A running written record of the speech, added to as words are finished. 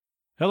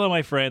Hello,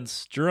 my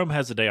friends. Jerome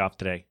has a day off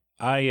today.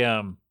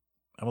 I'm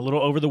a little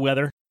over the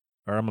weather,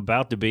 or I'm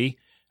about to be.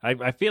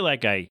 I feel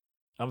like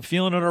I'm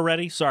feeling it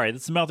already. Sorry,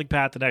 this is Melting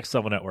Pat, the Next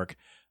Level Network.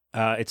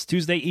 It's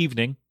Tuesday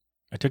evening.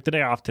 I took the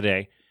day off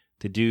today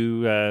to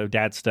do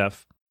dad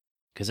stuff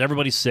because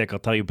everybody's sick. I'll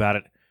tell you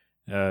about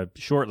it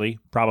shortly,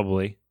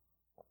 probably.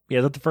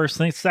 Yeah, that's the first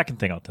thing. Second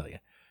thing I'll tell you.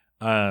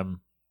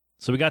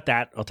 So we got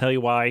that. I'll tell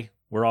you why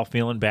we're all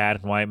feeling bad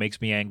and why it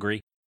makes me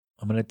angry.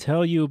 I'm going to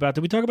tell you about,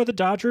 did we talk about the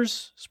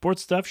Dodgers?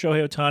 Sports stuff,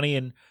 Shohei Ohtani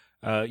and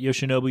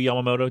Yoshinobu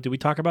Yamamoto. Did we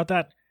talk about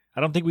that? I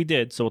don't think we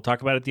did, so we'll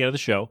talk about it at the end of the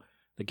show.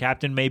 The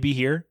captain may be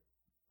here,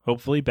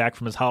 hopefully, back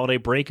from his holiday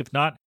break. If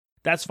not,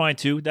 that's fine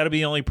too. That'll be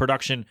the only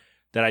production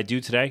that I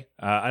do today.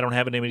 I don't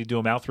have anybody to do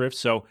a mouth riff,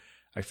 so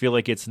I feel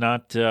like it's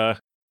not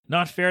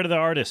fair to the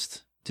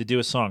artist to do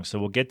a song. So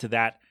we'll get to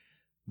that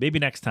maybe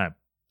next time.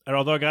 And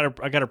although I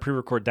gotta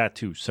pre-record that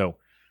too, so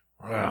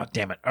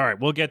damn it. All right,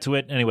 we'll get to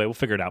it. Anyway, we'll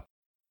figure it out.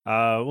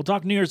 We'll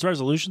talk New Year's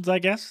resolutions, I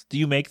guess. Do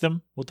you make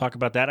them? We'll talk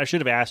about that. I should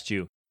have asked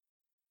you.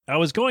 I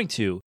was going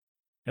to,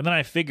 and then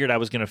I figured I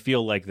was going to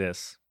feel like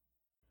this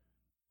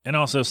and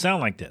also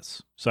sound like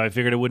this. So I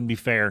figured it wouldn't be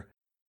fair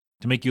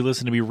to make you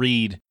listen to me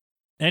read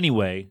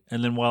anyway.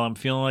 And then while I'm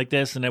feeling like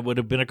this, and it would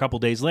have been a couple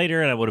days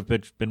later, and it would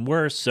have been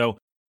worse. So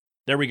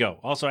there we go.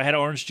 Also, I had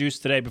orange juice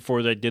today before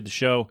I did the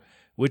show,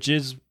 which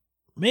is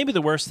maybe the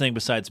worst thing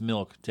besides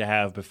milk to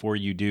have before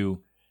you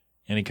do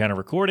any kind of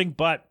recording,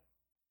 but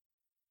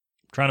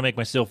trying to make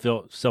myself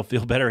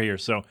feel better here.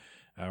 So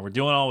we're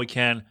doing all we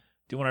can,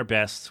 doing our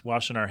best,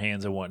 washing our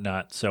hands and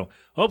whatnot. So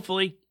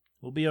hopefully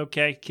we'll be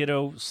okay.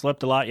 Kiddo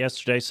slept a lot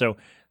yesterday, so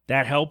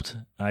that helped.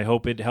 I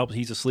hope it helped.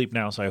 He's asleep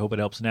now, so I hope it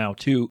helps now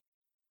too.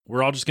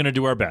 We're all just going to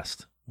do our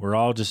best. We're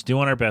all just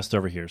doing our best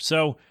over here.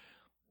 So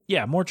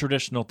yeah, more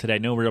traditional today.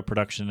 No real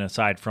production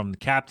aside from the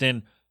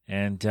captain,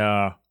 and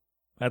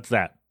that's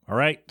that. All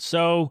right.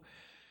 So,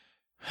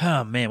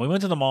 oh man, we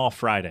went to the mall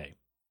Friday.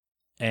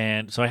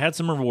 And so I had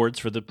some rewards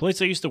for the place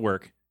I used to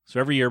work. So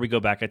every year we go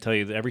back. I tell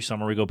you, every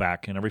summer we go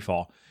back, and every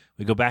fall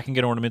we go back and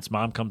get ornaments.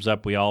 Mom comes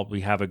up. We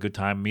have a good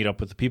time, meet up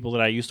with the people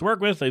that I used to work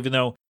with, even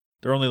though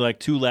there are only like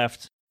 2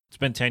 left. It's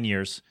been 10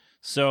 years.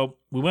 So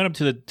we went up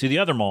to the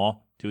other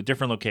mall, to a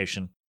different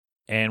location,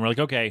 and we're like,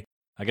 okay,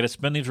 I got to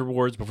spend these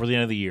rewards before the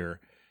end of the year.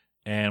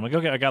 And I'm like,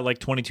 okay, I got like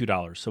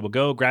 $22. So we'll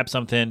go grab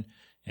something.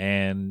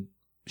 And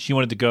she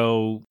wanted to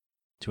go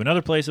to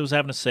another place that was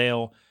having a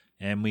sale.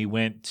 And we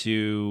went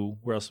to,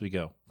 where else did we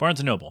go?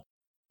 Barnes & Noble.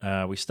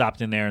 We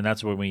stopped in there, and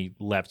that's where we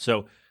left.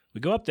 So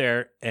we go up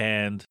there,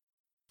 and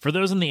for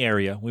those in the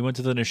area, we went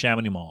to the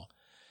Neshaminy Mall.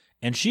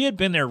 And she had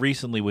been there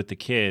recently with the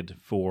kid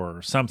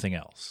for something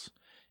else.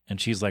 And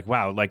she's like,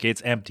 wow, like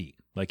it's empty.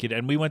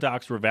 And we went to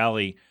Oxford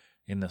Valley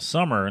in the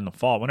summer, in the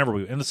fall,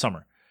 in the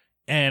summer.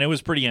 And it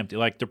was pretty empty,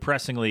 like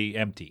depressingly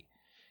empty.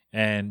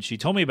 And she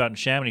told me about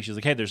Neshaminy. She's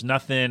like, hey, there's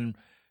nothing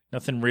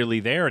really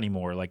there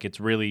anymore. Like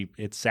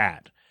it's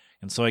sad.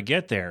 And so I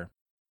get there,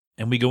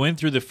 and we go in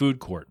through the food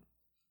court,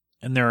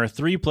 and there are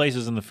 3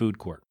 places in the food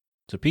court.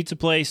 It's a pizza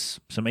place,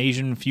 some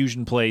Asian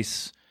fusion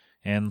place,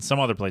 and some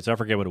other place. I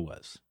forget what it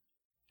was.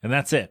 And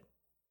that's it.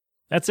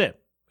 That's it.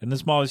 And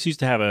this mall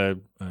used to have a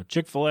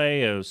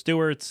Chick-fil-A, a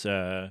Stewart's.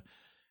 I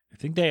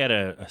think they had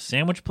a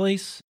sandwich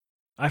place.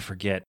 I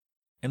forget.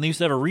 And they used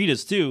to have a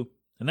Rita's too,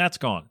 and that's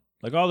gone.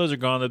 Like all those are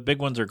gone. The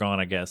big ones are gone,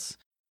 I guess.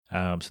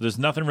 So there's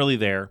nothing really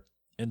there.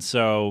 And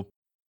so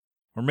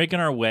we're making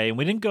our way, and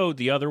we didn't go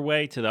the other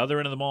way to the other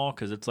end of the mall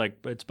because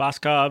it's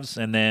Boscov's,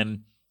 and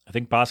then I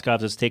think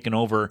Boscov's has taken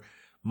over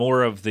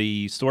more of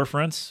the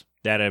storefronts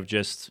that have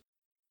just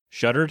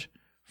shuttered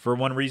for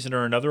one reason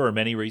or another, or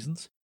many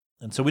reasons.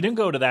 And so we didn't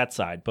go to that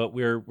side, but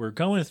we're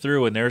going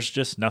through, and there's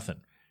just nothing.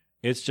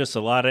 It's just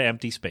a lot of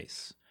empty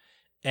space.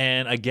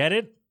 And I get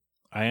it.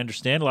 I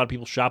understand a lot of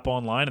people shop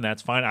online, and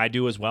that's fine. I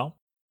do as well.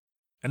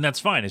 And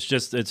that's fine. It's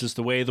just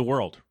the way of the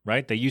world,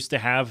 right? They used to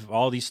have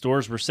all these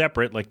stores were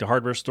separate, like the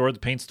hardware store, the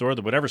paint store,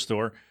 the whatever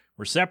store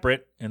were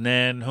separate. And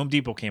then Home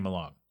Depot came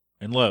along,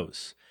 and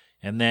Lowe's.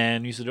 And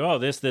then you said, oh,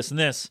 this, and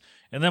this.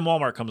 And then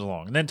Walmart comes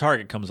along, and then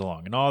Target comes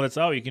along, and all that's,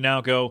 oh, you can now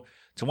go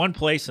to one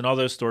place and all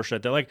those stores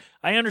shut down. Like,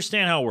 I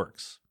understand how it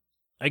works.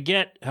 I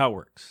get how it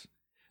works.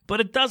 But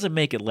it doesn't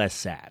make it less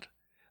sad.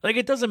 Like,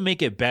 it doesn't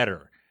make it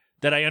better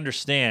that I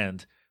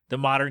understand the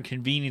modern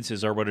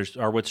conveniences are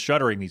what's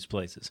shuttering these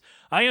places.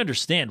 I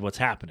understand what's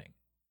happening.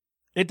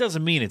 It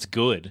doesn't mean it's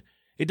good.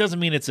 It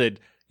doesn't mean it's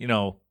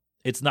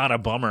not a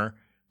bummer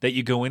that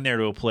you go in there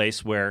to a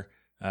place where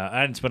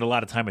I didn't spend a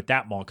lot of time at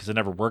that mall because I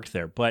never worked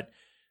there. But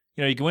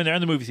you go in there,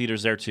 and the movie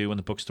theater's there too, and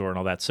the bookstore and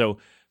all that. So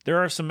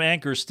there are some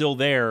anchors still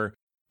there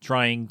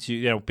trying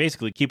to,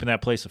 basically keeping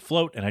that place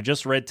afloat. And I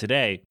just read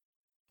today,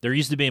 there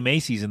used to be a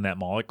Macy's in that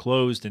mall. It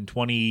closed in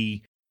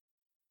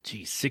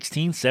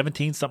 2016,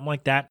 17, something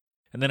like that.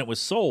 And then it was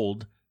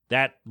sold.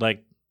 That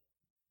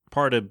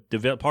part of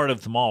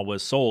the mall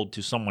was sold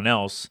to someone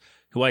else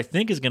who I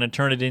think is going to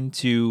turn it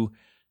into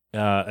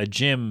a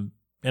gym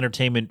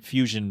entertainment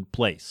fusion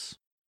place.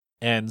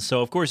 And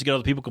so, of course, you get all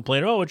the people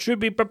complaining, oh, it should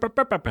be.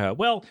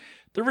 Well,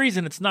 the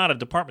reason it's not a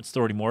department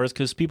store anymore is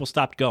because people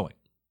stopped going.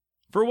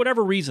 For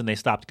whatever reason, they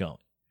stopped going,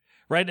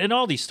 right? In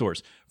all these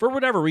stores, for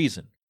whatever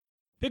reason,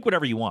 pick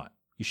whatever you want.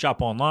 You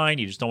shop online,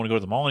 you just don't want to go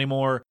to the mall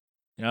anymore.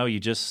 You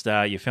just,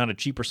 you found it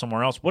cheaper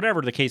somewhere else,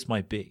 whatever the case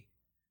might be.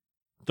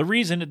 The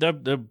reason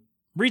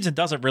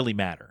doesn't really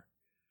matter.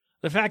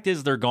 The fact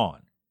is they're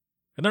gone,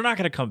 and they're not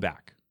going to come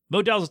back.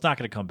 Modell's is not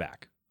going to come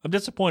back. I'm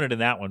disappointed in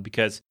that one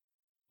because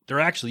there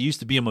actually used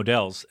to be a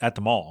Modell's at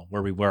the mall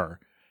where we were,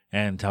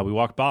 and we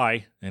walked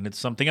by, and it's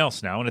something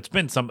else now, and it's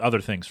been some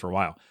other things for a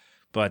while.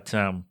 But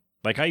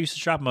I used to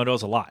shop at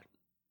Modell's a lot,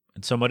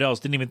 and so Modell's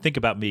didn't even think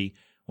about me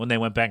when they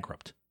went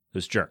bankrupt.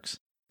 Those jerks.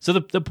 So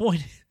the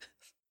point is,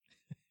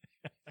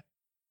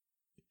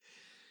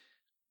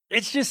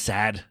 it's just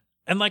sad.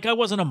 And I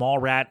wasn't a mall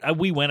rat.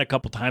 We went a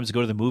couple times to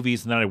go to the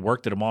movies, and then I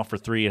worked at a mall for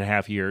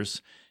 3.5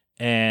 years,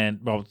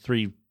 and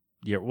 3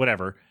 years,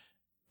 whatever.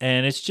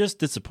 And it's just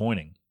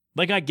disappointing.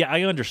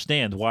 I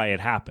understand why it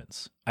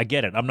happens. I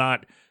get it. I'm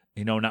not,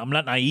 I'm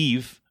not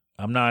naive.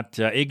 I'm not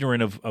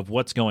ignorant of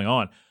what's going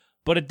on.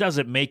 But it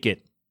doesn't make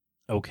it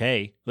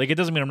okay. It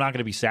doesn't mean I'm not going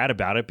to be sad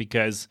about it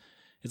because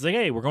it's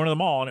hey, we're going to the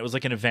mall, and it was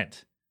like an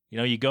event.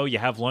 You go, you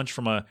have lunch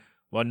from a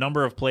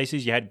number of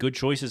places. You had good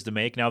choices to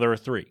make. Now there are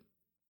 3.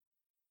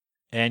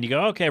 And you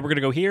go, okay, we're going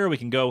to go here. We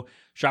can go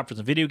shop for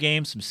some video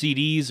games, some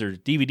CDs or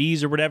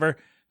DVDs or whatever.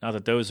 Not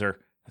that those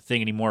are a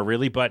thing anymore,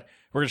 really, but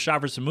we're going to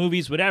shop for some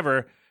movies,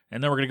 whatever.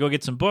 And then we're going to go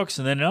get some books.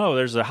 And then,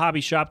 there's a hobby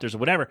shop, there's a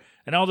whatever.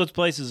 And all those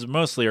places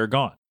mostly are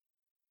gone.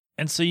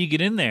 And so you get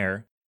in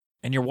there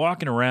and you're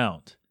walking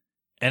around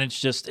and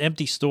it's just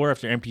empty store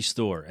after empty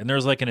store. And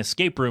there's an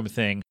escape room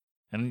thing.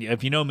 And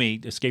if you know me,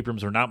 escape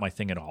rooms are not my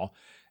thing at all.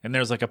 And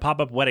there's a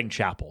pop-up wedding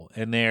chapel.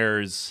 And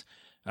there's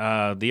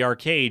the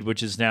arcade, which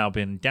has now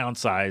been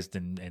downsized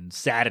and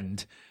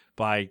saddened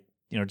by,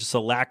 just a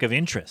lack of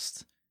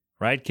interest,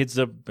 right? Kids,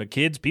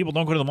 people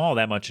don't go to the mall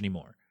that much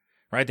anymore,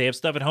 right? They have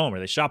stuff at home, or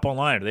they shop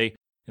online, or they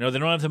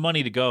don't have the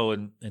money to go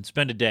and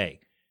spend a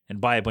day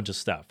and buy a bunch of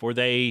stuff, or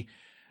they,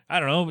 I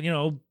don't know,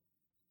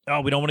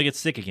 we don't want to get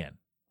sick again,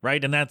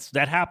 right? And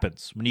that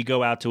happens when you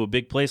go out to a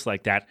big place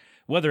like that,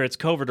 whether it's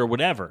COVID or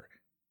whatever,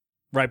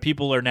 right?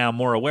 People are now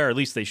more aware. At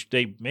least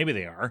maybe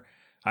they are.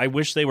 I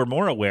wish they were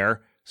more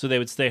aware so they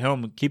would stay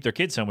home and keep their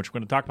kids home, which we're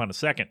going to talk about in a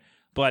second.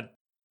 But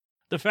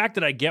the fact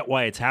that I get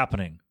why it's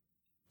happening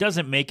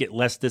doesn't make it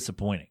less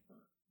disappointing,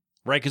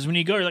 right? Because when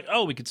you go, you're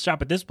oh, we could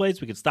stop at this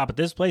place, we could stop at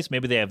this place,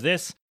 maybe they have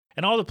this,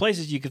 and all the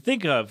places you could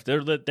think of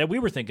that we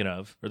were thinking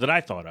of, or that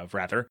I thought of,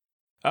 rather,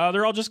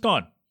 they're all just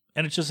gone.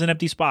 And it's just an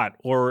empty spot,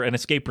 or an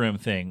escape room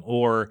thing,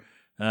 or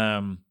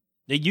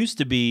it used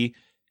to be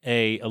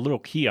a little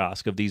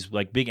kiosk of these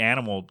big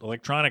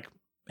electronic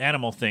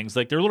animal things,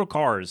 they're little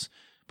cars,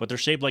 but they're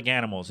shaped like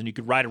animals, and you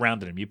could ride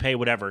around in them. You pay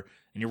whatever,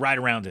 and you ride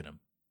around in them.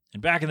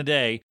 And back in the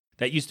day,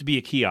 that used to be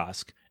a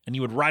kiosk, and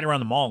you would ride around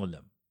the mall in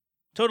them.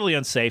 Totally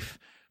unsafe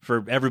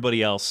for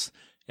everybody else,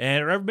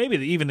 or maybe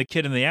even the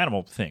kid and the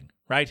animal thing,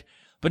 right?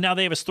 But now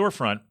they have a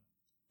storefront,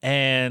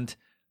 and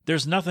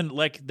there's nothing,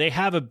 they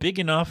have a big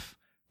enough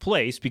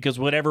place because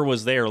whatever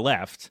was there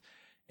left,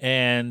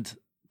 and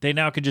they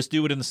now can just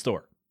do it in the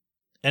store.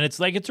 And it's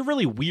it's a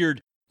really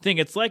weird thing.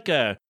 It's like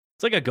a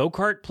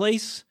go-kart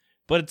place,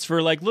 but it's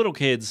for little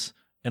kids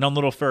and on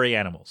little furry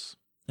animals.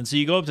 And so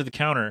you go up to the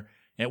counter,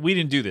 and we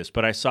didn't do this,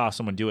 but I saw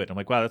someone do it. I'm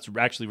wow, that's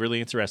actually really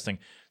interesting.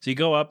 So you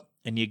go up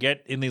and you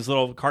get in these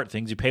little cart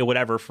things. You pay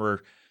whatever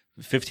for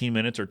 15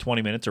 minutes or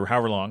 20 minutes or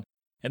however long.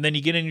 And then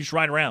you get in and you just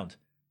ride around,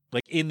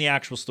 in the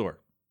actual store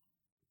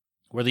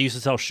where they used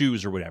to sell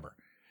shoes or whatever.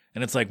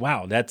 And it's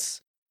wow,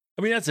 that's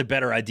a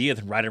better idea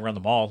than riding around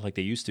the mall like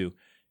they used to.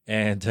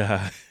 And so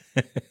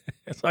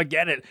I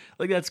get it.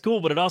 That's cool.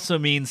 But it also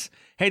means,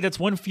 hey, that's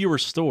one fewer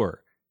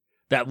store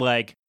that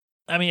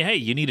hey,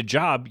 you need a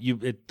job.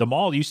 The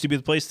mall used to be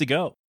the place to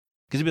go.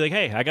 Because you'd be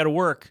hey, I got to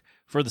work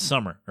for the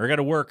summer, or I got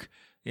to work,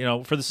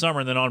 for the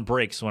summer and then on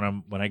breaks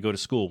when I go to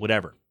school,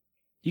 whatever.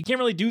 You can't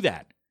really do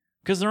that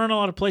because there aren't a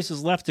lot of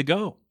places left to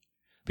go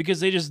because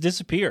they just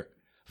disappear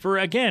for,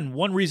 again,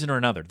 one reason or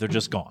another. They're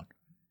just gone.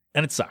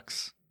 And it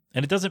sucks.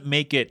 And it doesn't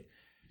make it,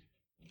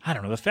 I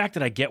don't know, the fact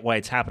that I get why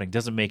it's happening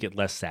doesn't make it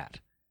less sad.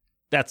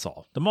 That's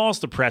all. The mall's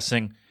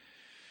depressing.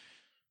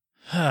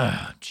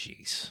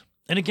 Jeez.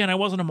 And again, I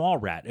wasn't a mall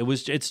rat. It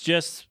was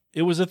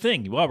a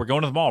thing. Well, we're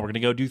going to the mall. We're going to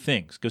go do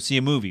things. Go see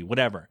a movie,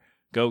 whatever.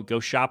 Go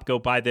shop, go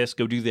buy this,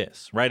 go do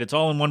this, right? It's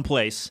all in one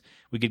place.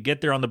 We could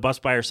get there on the bus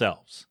by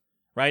ourselves,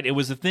 right? It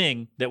was a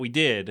thing that we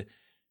did,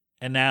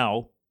 and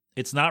now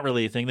it's not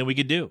really a thing that we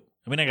could do.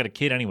 I got a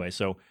kid anyway,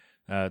 so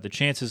the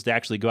chances to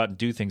actually go out and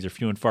do things are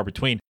few and far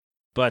between.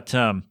 But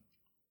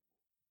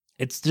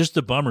it's just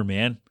a bummer,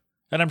 man.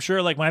 And I'm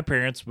sure my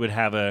parents would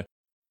have a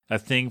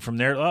thing from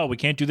there. Oh, we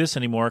can't do this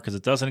anymore because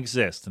it doesn't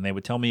exist. And they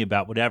would tell me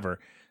about whatever.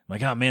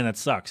 I'm oh man, that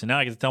sucks. And now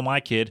I get to tell my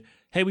kid,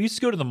 hey, we used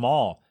to go to the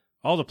mall.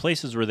 All the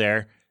places were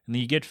there. And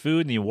then you get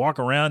food and you walk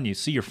around and you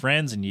see your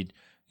friends and you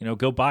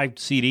go buy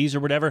CDs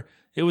or whatever.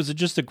 It was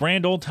just a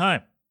grand old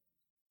time.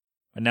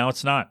 And now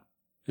it's not.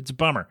 It's a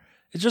bummer.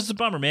 It's just a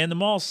bummer, man. The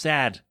mall's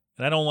sad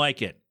and I don't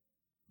like it.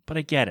 But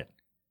I get it.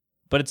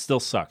 But it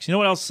still sucks. You know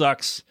what else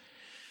sucks?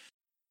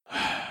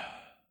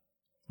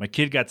 My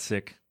kid got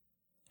sick,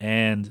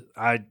 and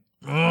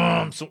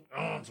I'm so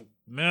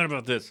mad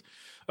about this.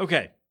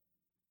 Okay.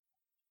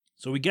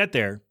 So we get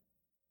there,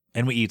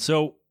 and we eat.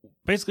 So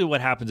basically what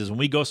happens is when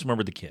we go somewhere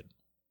with the kid,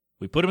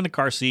 we put him in the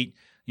car seat.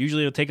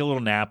 Usually he'll take a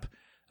little nap.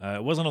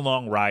 It wasn't a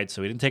long ride,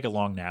 so he didn't take a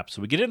long nap.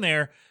 So we get in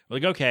there. We're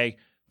like, okay,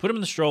 put him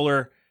in the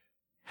stroller,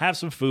 have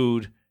some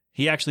food.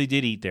 He actually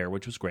did eat there,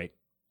 which was great.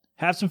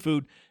 Have some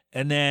food,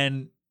 and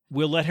then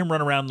we'll let him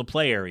run around the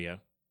play area,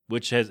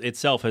 which has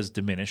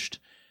diminished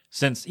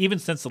since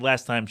the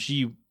last time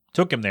she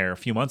took him there a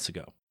few months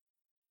ago.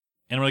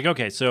 And we're like,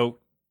 okay, so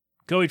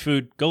go eat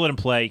food, go let him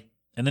play,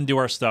 and then do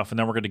our stuff, and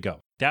then we're going to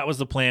go. That was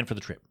the plan for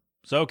the trip.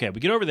 So, okay, we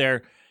get over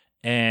there,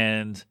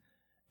 and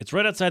it's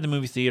right outside the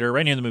movie theater,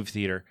 right near the movie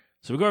theater.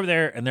 So we go over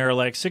there, and there are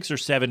like 6 or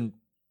 7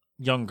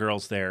 young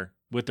girls there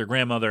with their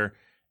grandmother,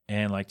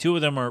 and like 2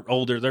 of them are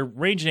older. They're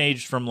ranging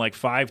age from like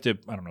 5 to,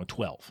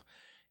 12.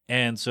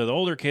 And so the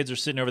older kids are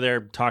sitting over there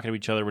talking to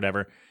each other,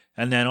 whatever.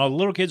 And then all the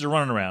little kids are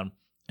running around.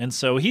 And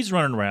so he's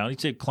running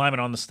around. He's climbing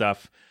on the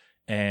stuff.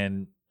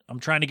 And I'm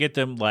trying to get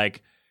them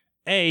like,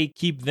 A,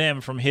 keep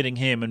them from hitting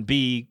him, and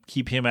B,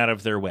 keep him out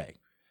of their way.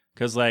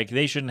 Because like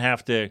they shouldn't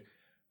have to,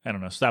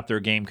 stop their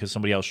game because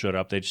somebody else showed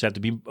up. They just have to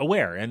be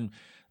aware. And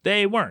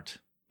they weren't.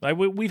 Like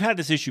we've had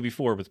this issue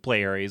before with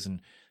play areas and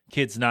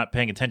kids not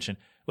paying attention.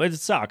 Well, it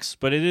sucks,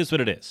 but it is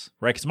what it is,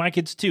 right? Because my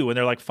kids too, and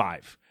they're like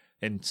 5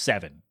 and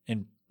 7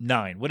 and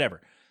 9,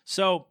 whatever.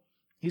 So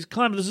he's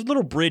climbing this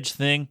little bridge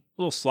thing,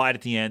 a little slide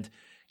at the end,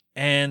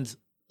 and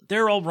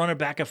they're all running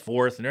back and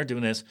forth, and they're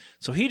doing this.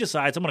 So he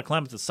decides, I'm going to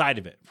climb up the side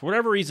of it. For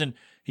whatever reason,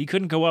 he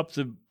couldn't go up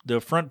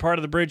the front part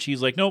of the bridge.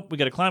 He's like, nope, we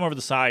got to climb over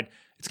the side.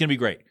 It's going to be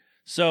great.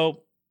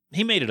 So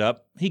he made it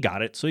up. He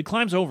got it. So he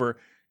climbs over,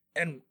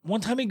 and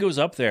one time he goes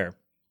up there,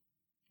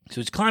 so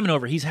he's climbing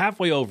over. He's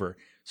halfway over.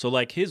 So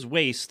like his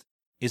waist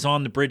is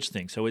on the bridge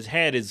thing. So his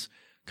head is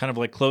kind of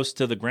like close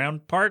to the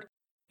ground part.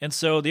 And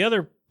so this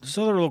other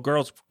little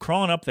girl's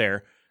crawling up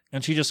there,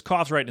 and she just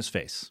coughs right in his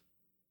face.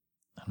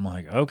 I'm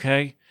like,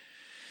 okay,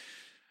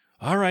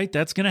 all right,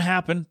 that's going to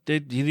happen.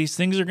 These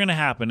things are going to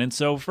happen. And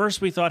so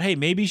first we thought, hey,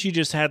 maybe she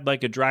just had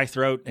like a dry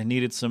throat and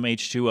needed some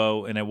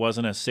H2O, and it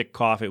wasn't a sick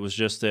cough. It was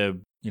just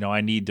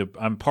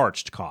I'm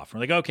parched cough.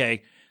 We're like,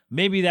 okay,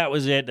 maybe that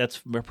was it.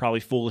 That's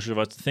probably foolish of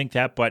us to think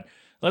that, but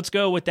let's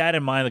go with that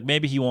in mind. Like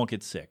maybe he won't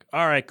get sick.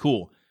 All right,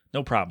 cool.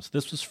 No problems.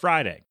 This was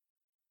Friday,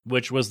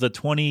 which was the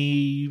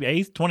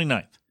 28th,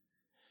 29th.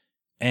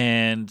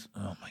 And,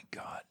 oh my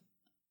God,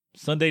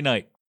 Sunday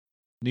night,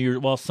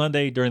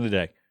 Sunday during the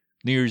day,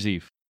 New Year's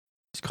Eve.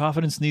 He's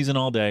coughing and sneezing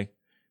all day.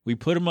 We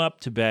put him up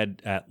to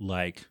bed at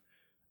like,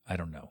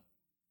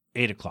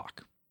 8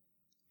 o'clock.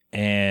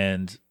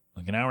 And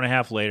like an hour and a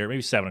half later,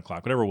 maybe 7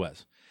 o'clock, whatever it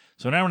was.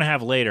 So an hour and a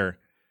half later,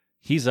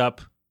 he's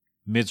up,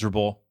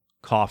 miserable,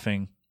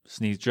 coughing,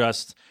 sneeze,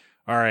 just,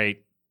 all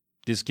right,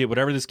 this kid,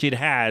 whatever this kid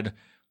had,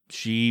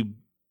 she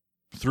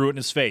threw it in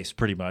his face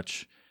pretty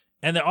much.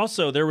 And then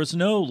also there was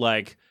no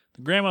like,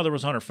 the grandmother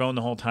was on her phone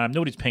the whole time.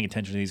 Nobody's paying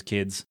attention to these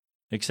kids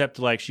except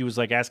like she was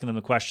like asking them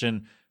the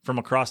question from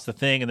across the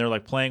thing, and they're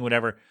like playing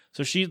whatever.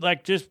 So she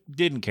like just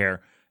didn't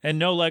care. And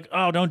no like,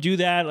 oh, don't do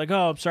that. Like,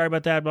 oh, I'm sorry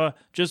about that. But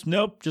just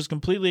nope, just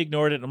completely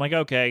ignored it. And I'm like,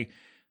 okay,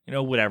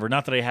 whatever.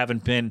 Not that I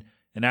haven't been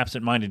an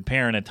absent-minded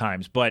parent at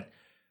times, but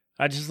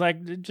I just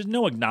just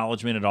no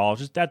acknowledgement at all.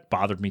 Just that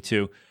bothered me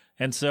too.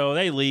 And so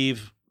they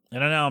leave,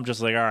 and now I'm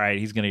just like, all right,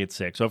 he's going to get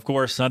sick. So of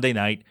course, Sunday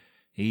night,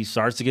 he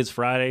starts to get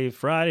Friday,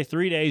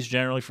 3 days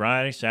generally,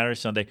 Friday, Saturday,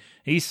 Sunday.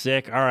 He's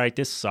sick. All right,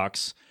 this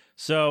sucks.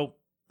 So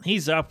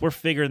he's up. We're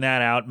figuring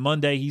that out.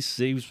 Monday,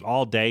 he was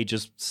all day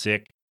just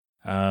sick.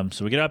 So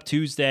we get up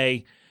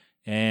Tuesday,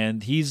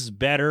 and he's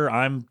better.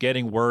 I'm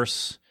getting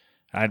worse.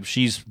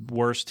 She's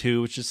worse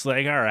too. It's just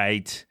like, all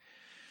right.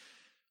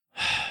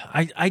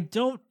 I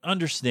don't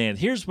understand.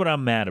 Here's what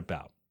I'm mad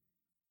about.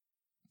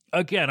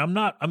 Again, I'm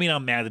mad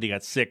that he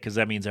got sick because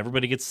that means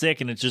everybody gets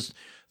sick and it just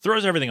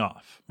throws everything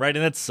off, right?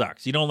 And that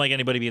sucks. You don't like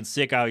anybody being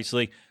sick,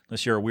 obviously,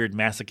 unless you're a weird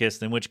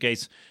masochist, in which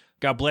case,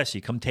 God bless you.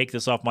 Come take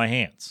this off my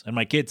hands and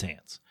my kids'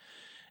 hands.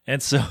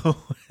 And so,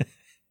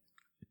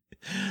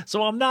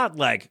 so I'm not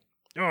like,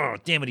 oh,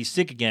 damn it, he's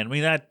sick again. I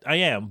mean, that I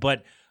am,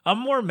 but I'm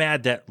more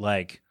mad that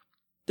like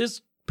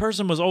this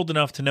person was old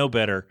enough to know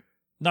better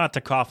not to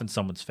cough in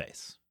someone's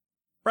face,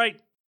 right?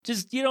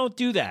 Just, you don't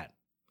do that.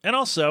 And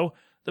also,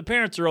 the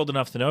parents are old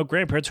enough to know,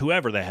 grandparents,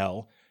 whoever the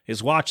hell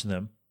is watching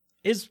them,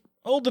 is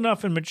old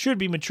enough and should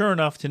be mature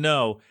enough to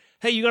know,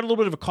 hey, you got a little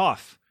bit of a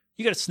cough.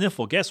 You got a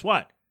sniffle. Guess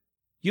what?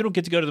 You don't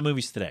get to go to the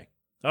movies today.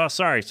 Oh,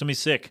 sorry, somebody's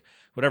sick.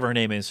 Whatever her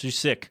name is, she's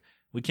sick.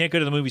 We can't go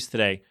to the movies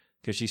today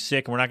because she's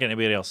sick and we're not getting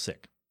anybody else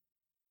sick.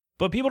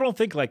 But people don't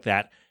think like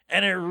that,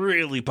 and it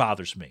really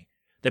bothers me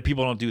that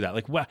people don't do that.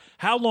 Like,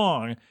 how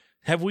long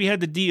have we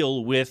had to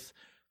deal with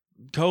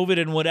COVID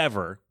and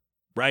whatever,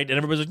 right? And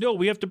everybody's like, no,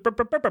 we have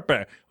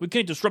to, we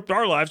can't disrupt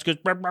our lives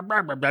because, and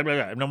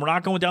we're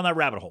not going down that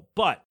rabbit hole.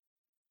 But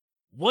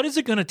what is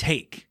it going to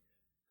take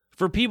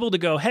for people to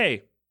go,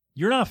 hey,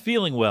 you're not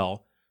feeling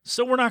well,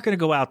 so we're not going to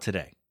go out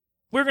today.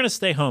 We're going to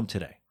stay home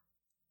today.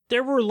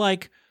 There were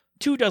like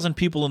 24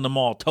 people in the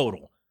mall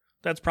total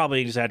That's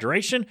probably an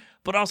exaggeration,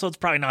 but also it's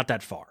probably not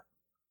that far.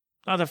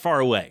 Not that far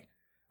away,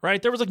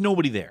 right? There was like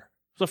nobody there.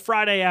 It was a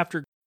Friday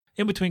after,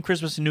 in between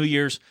Christmas and New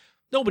Year's.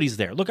 Nobody's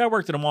there. Look, I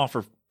worked at a mall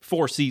for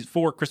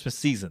four Christmas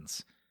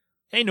seasons.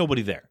 Ain't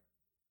nobody there.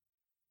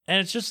 And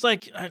it's just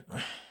like,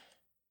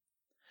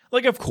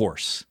 of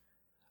course,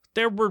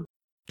 there were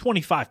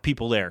 25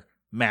 people there,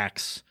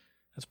 max.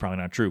 That's probably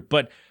not true,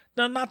 but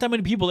not that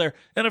many people there.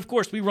 And of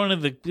course, we run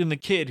in the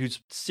kid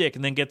who's sick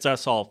and then gets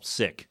us all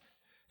sick.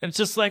 And it's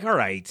just like, all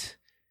right,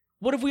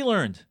 what have we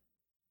learned?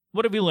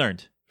 What have we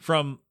learned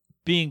from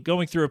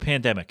going through a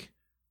pandemic?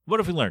 What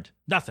have we learned?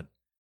 Nothing.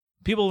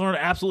 People learn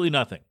absolutely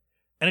nothing.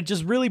 And it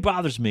just really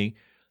bothers me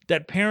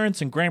that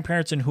parents and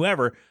grandparents and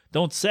whoever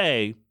don't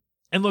say,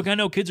 and look, I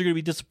know kids are going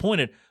to be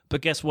disappointed,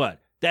 but guess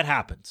what? That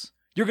happens.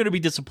 You're going to be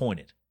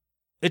disappointed.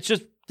 It's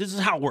just, this is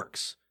how it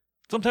works.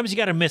 Sometimes you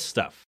got to miss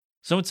stuff.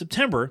 So in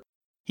September,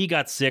 he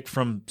got sick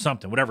from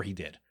something, whatever he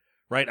did,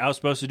 right? I was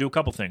supposed to do a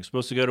couple things.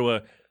 Supposed to go to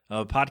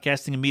a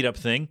podcasting and meetup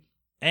thing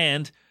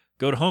and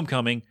go to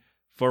homecoming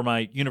for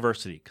my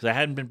university because I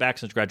hadn't been back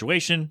since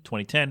graduation,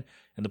 2010,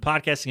 and the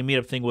podcasting and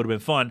meetup thing would have been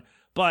fun,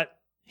 but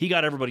he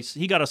got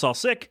us all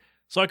sick,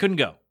 so I couldn't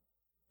go.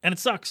 And it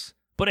sucks,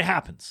 but it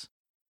happens.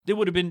 It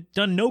would have been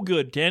done no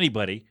good to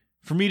anybody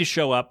for me to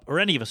show up, or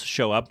any of us to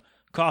show up,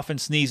 coughing,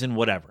 sneezing,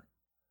 whatever,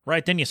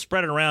 right? Then you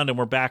spread it around and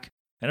we're back,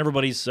 and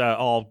everybody's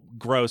all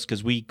gross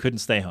because we couldn't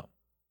stay home.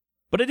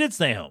 But I did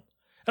stay home.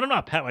 And I'm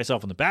not patting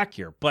myself on the back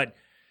here, but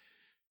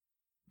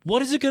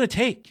what is it going to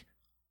take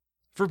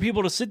for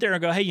people to sit there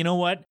and go, hey, you know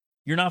what?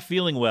 You're not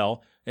feeling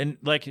well. And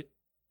like,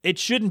 it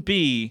shouldn't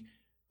be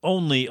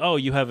only,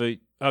 you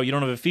don't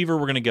have a fever,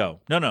 we're going to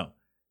go. No.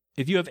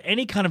 If you have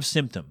any kind of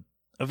symptom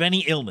of any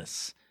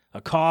illness,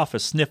 a cough, a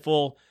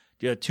sniffle,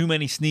 too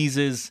many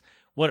sneezes,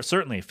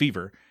 certainly a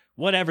fever,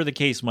 whatever the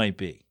case might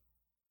be,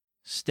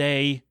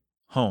 stay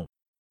home.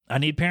 I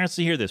need parents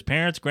to hear this.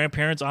 Parents,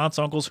 grandparents, aunts,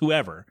 uncles,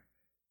 whoever,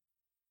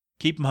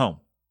 keep them home.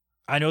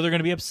 I know they're going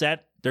to be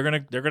upset. They're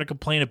going to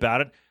complain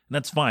about it, and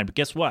that's fine. But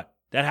guess what?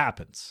 That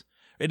happens.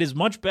 It is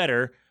much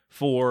better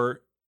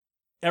for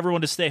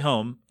everyone to stay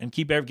home and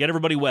get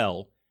everybody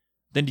well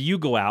than do you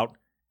go out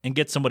and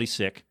get somebody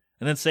sick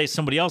and then say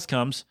somebody else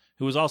comes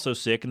who is also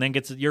sick and then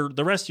gets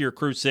the rest of your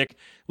crew sick,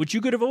 which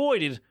you could have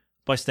avoided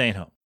by staying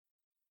home.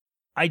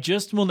 I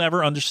just will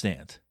never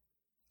understand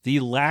the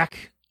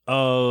lack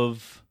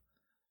of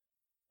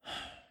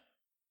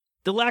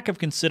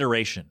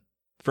consideration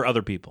for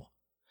other people.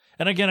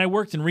 And again, I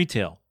worked in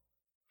retail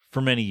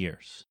for many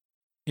years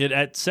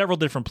at several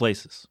different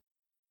places.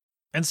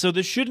 And so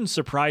this shouldn't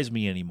surprise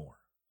me anymore.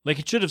 Like,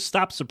 it should have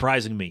stopped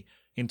surprising me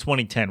in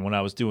 2010 when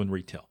I was doing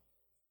retail.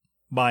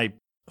 My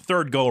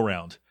third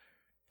go-around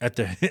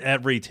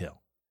at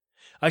retail.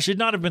 I should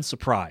not have been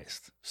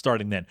surprised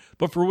starting then.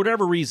 But for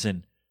whatever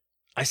reason,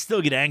 I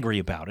still get angry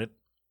about it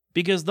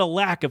because the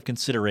lack of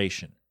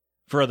consideration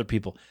for other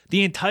people.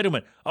 The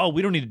entitlement. Oh,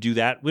 we don't need to do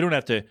that. We don't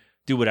have to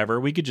do whatever.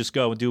 We could just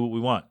go and do what we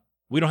want.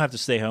 We don't have to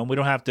stay home. We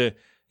don't have to,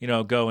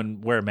 go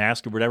and wear a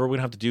mask or whatever. We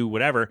don't have to do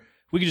whatever.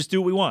 We can just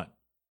do what we want.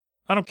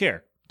 I don't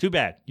care. Too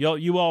bad.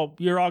 You're all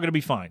going to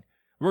be fine.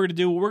 We're going to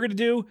do what we're going to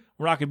do.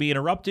 We're not going to be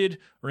interrupted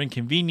or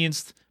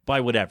inconvenienced by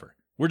whatever.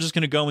 We're just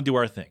going to go and do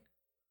our thing.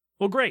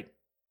 Well, great.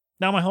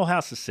 Now my whole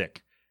house is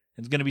sick.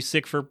 It's going to be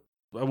sick for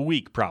a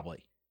week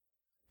probably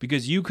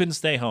because you couldn't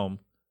stay home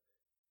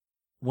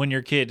when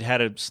your kid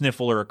had a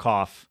sniffle or a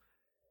cough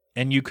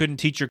and you couldn't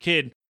teach your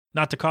kid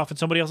not to cough in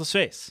somebody else's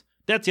face.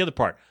 That's the other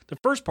part. The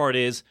first part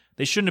is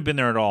they shouldn't have been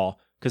there at all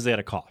because they had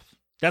a cough.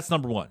 That's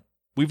number one.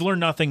 We've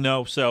learned nothing,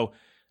 though, so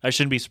I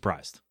shouldn't be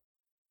surprised.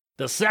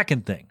 The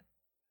second thing,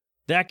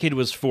 that kid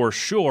was for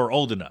sure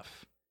old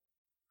enough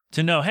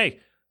to know,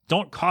 hey,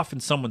 don't cough in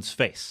someone's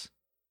face,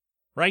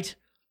 right?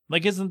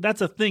 Like,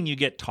 that's a thing you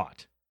get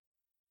taught,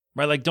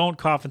 right? Like, don't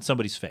cough in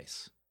somebody's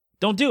face.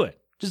 Don't do it.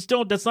 Just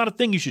don't. That's not a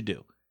thing you should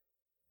do,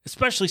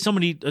 especially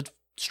a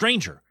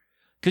stranger,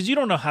 because you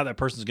don't know how that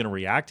person's going to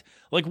react.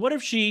 Like, what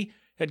if she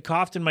had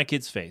coughed in my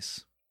kid's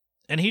face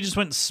and he just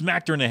went and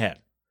smacked her in the head?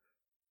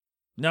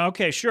 Now,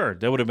 okay, sure,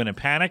 that would have been a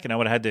panic and I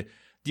would have had to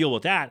deal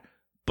with that.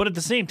 But at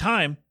the same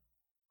time,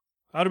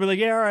 I would have been like,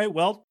 yeah, all right,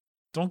 well,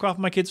 don't cough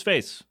in my kid's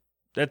face.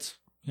 That's,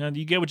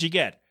 you get what you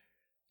get.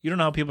 You don't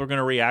know how people are going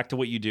to react to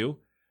what you do,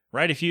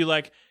 right? If you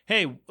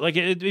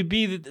it'd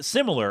be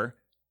similar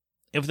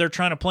if they're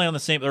trying to play on the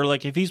same, or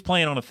like if he's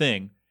playing on a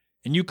thing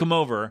and you come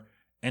over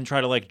and try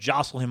to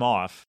jostle him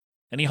off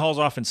and he hauls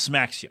off and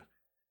smacks you.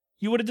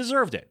 You would have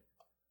deserved it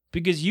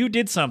because you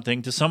did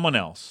something to someone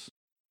else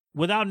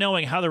without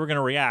knowing how they were going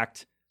to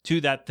react to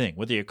that thing,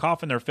 whether you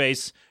cough in their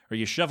face or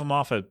you shove them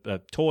off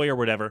a toy or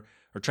whatever,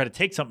 or try to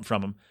take something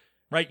from them,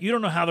 right? You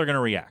don't know how they're going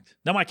to react.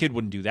 Now, my kid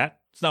wouldn't do that.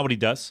 It's not what he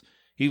does.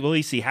 At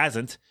least he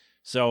hasn't,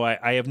 so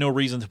I have no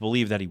reason to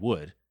believe that he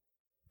would.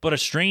 But a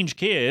strange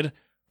kid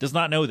does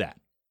not know that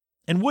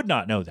and would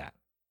not know that,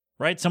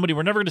 right? Somebody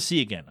we're never going to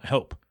see again, I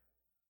hope,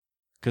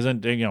 because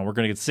then, we're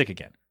going to get sick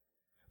again.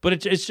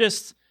 But it's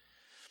just,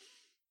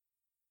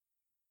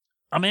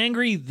 I'm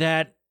angry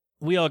that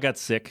we all got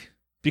sick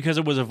because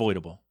it was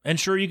avoidable. And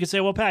sure, you could say,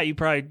 well, Pat, you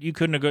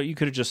could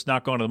have just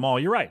not gone to the mall.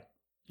 You're right.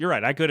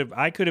 I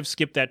could have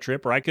skipped that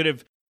trip, or we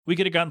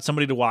could have gotten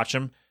somebody to watch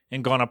them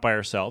and gone up by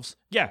ourselves.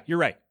 Yeah, you're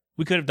right.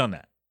 We could have done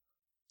that.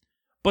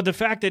 But the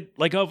fact that,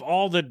 like, of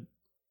all the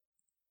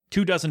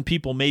 24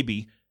 people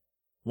maybe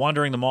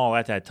wandering the mall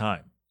at that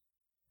time,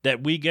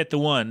 that we get the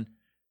one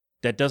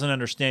that doesn't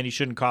understand you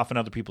shouldn't cough in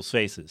other people's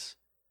faces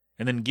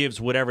and then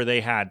gives whatever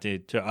they had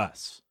to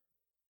us.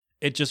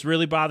 It just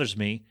really bothers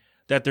me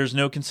that there's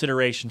no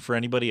consideration for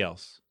anybody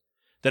else.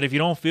 That if you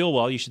don't feel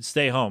well, you should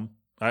stay home.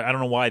 I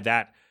don't know why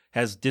that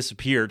has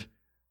disappeared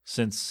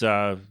since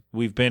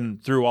we've been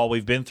through all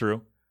we've been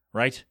through,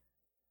 right?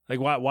 Like,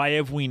 why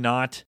have we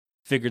not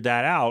figured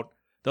that out?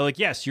 They're like,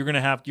 yes, you're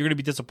gonna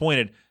be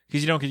disappointed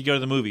because you don't get to go to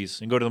the movies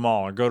and go to the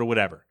mall or go to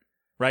whatever,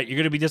 right? You're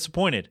gonna be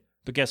disappointed,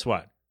 but guess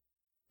what?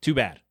 Too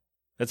bad.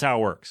 That's how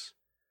it works,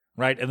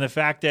 right? And the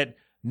fact that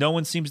no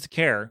one seems to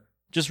care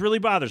just really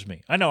bothers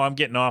me. I know I'm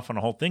getting off on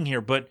a whole thing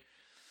here, but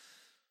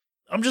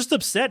I'm just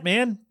upset,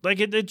 man. Like,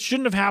 it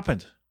shouldn't have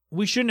happened.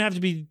 We shouldn't have to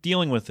be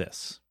dealing with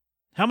this.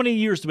 How many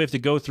years do we have to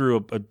go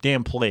through a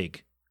damn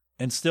plague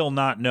and still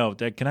not know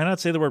that? Can I not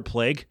say the word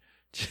plague?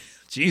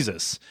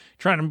 Jesus,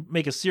 trying to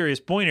make a serious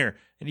point here,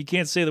 and you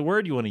can't say the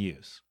word you want to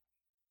use.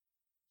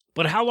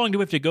 But how long do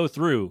we have to go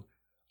through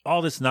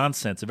all this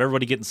nonsense of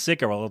everybody getting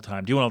sick all the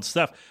time, doing all this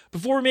stuff,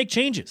 before we make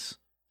changes?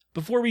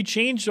 Before we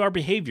change our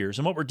behaviors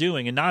and what we're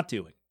doing and not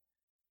doing?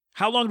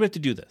 How long do we have to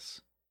do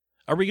this?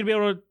 Are we going to be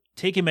able to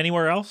take him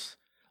anywhere else?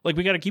 Like,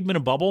 we got to keep him in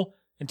a bubble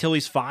until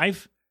he's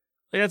 5?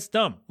 Like, that's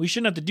dumb. We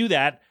shouldn't have to do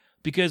that,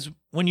 because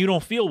when you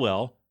don't feel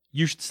well,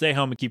 you should stay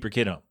home and keep your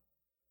kid home.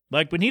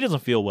 Like, when he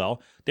doesn't feel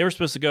well, they were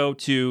supposed to go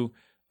to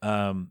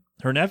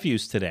her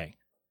nephew's today.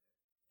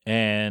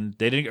 And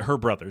they didn't get her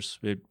brothers,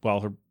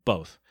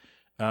 both,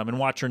 and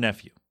watch her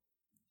nephew.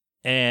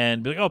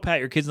 And be like, oh, Pat,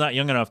 your kid's not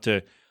young enough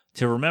to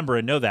remember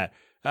and know that.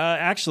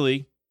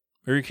 Actually,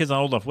 or your kid's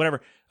not old enough,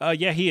 whatever.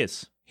 Yeah, he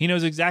is. He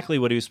knows exactly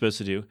what he was supposed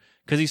to do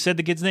because he said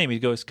the kid's name. He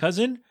goes,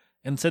 cousin,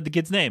 and said the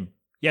kid's name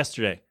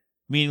yesterday.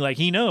 Meaning, like,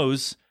 he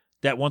knows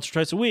that once or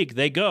twice a week,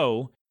 they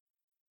go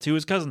to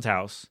his cousin's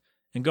house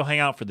and go hang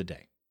out for the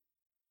day.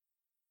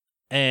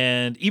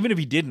 And even if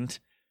he didn't,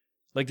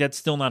 like, that's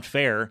still not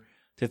fair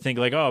to think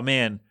like, oh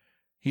man,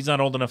 he's not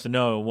old enough to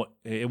know,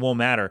 it won't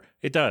matter.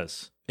 It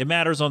does. It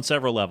matters on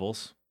several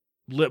levels.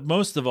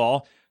 Most of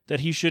all,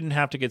 that he shouldn't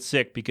have to get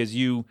sick because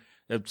you,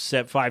 a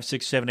 5,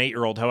 6, 7,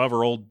 8-year-old,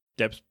 however old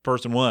that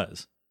person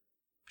was,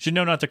 should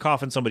know not to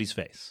cough in somebody's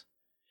face.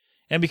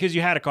 And because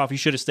you had a cough, you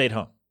should have stayed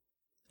home.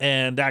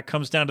 And that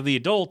comes down to the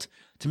adult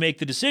to make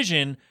the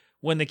decision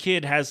when the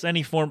kid has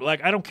any form.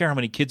 Like, I don't care how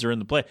many kids are in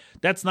the play.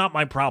 That's not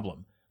my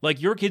problem.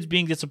 Like, your kids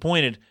being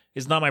disappointed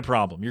is not my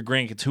problem. Your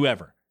grandkids,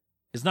 whoever.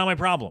 It's not my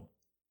problem.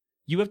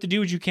 You have to do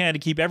what you can to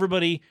keep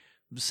everybody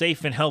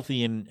safe and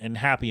healthy and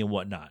happy and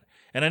whatnot.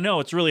 And I know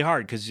it's really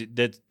hard because you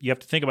have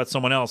to think about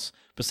someone else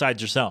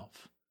besides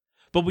yourself.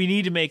 But we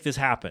need to make this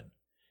happen.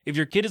 If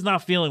your kid is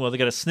not feeling well, they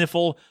got a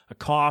sniffle, a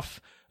cough,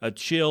 a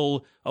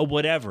chill, a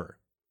whatever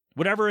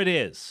it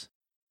is,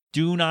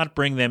 do not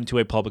bring them to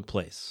a public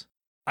place.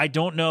 I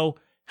don't know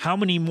how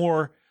many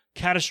more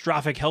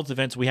catastrophic health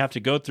events we have to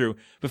go through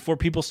before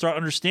people start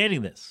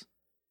understanding this.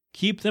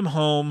 Keep them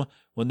home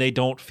when they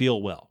don't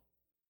feel well.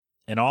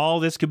 And all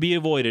this could be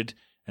avoided,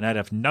 and I'd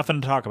have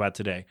nothing to talk about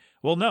today.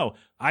 Well, no,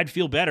 I'd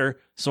feel better,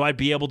 so I'd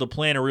be able to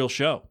plan a real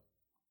show.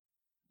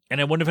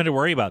 And I wouldn't have had to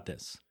worry about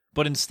this.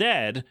 But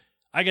instead,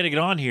 I got to get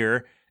on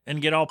here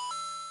and get all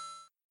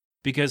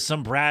because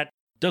some brat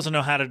doesn't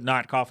know how to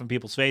not cough in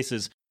people's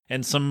faces,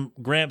 and some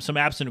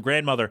absent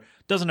grandmother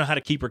doesn't know how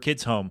to keep her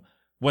kids home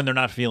when they're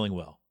not feeling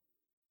well.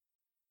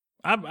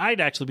 I'd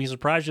actually be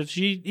surprised if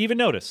she even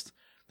noticed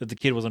that the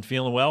kid wasn't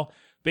feeling well,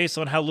 based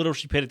on how little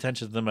she paid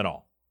attention to them at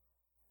all.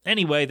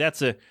 Anyway,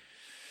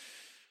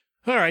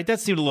 all right, that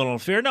seemed a little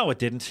unfair. No, it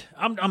didn't.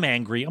 I'm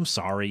angry. I'm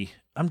sorry.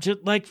 I'm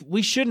just like,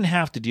 we shouldn't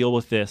have to deal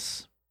with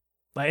this.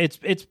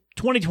 It's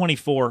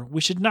 2024.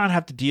 We should not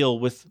have to deal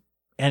with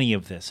any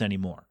of this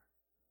anymore.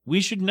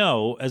 We should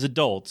know as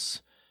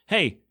adults,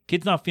 hey,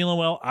 kid's not feeling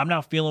well. I'm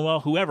not feeling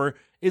well. Whoever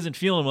isn't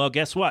feeling well,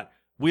 guess what?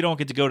 We don't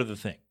get to go to the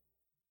thing.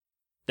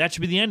 That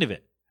should be the end of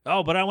it.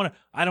 Oh, but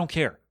I don't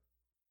care.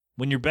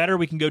 When you're better,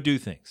 we can go do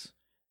things.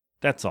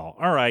 That's all.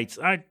 All right.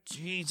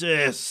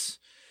 Jesus.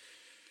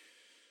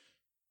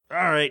 All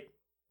right.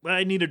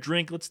 I need a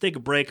drink. Let's take a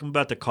break. I'm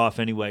about to cough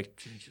anyway.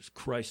 Jesus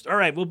Christ. All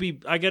right.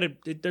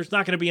 There's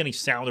not going to be any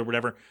sound or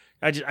whatever.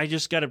 I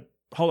just got to,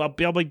 hold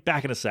up. I'll be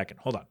back in a second.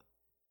 Hold on.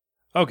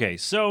 Okay.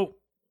 So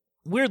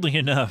weirdly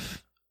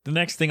enough, the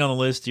next thing on the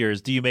list here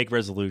is, do you make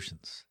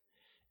resolutions?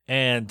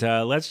 And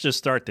let's just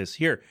start this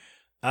here.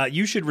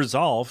 You should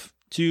resolve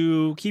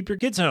to keep your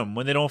kids home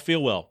when they don't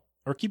feel well,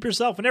 or keep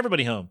yourself and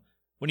everybody home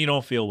when you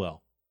don't feel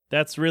well.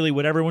 That's really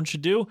what everyone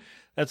should do.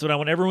 That's what I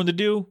want everyone to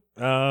do.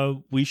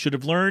 We should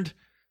have learned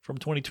from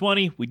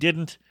 2020. We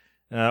didn't.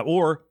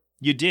 Or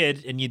you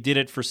did, and you did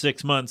it for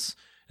 6 months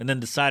and then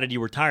decided you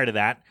were tired of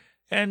that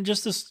and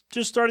just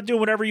started doing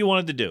whatever you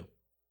wanted to do.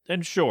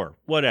 And sure,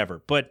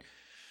 whatever. But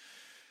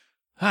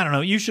I don't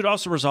know. You should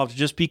also resolve to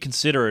just be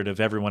considerate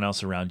of everyone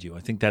else around you. I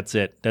think that's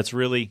it. That's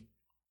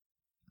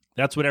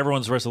what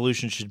everyone's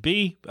resolution should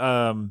be.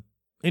 In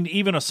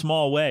even a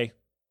small way.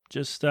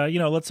 Just,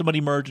 let somebody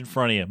merge in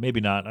front of you.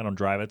 Maybe not. I don't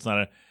drive. It's not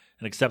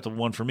an acceptable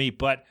one for me.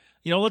 But,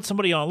 let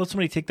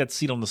somebody take that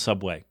seat on the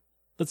subway.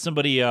 Let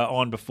somebody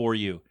on before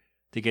you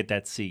to get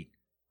that seat,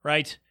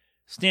 right?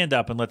 Stand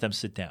up and let them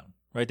sit down.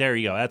 Right, there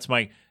you go. That's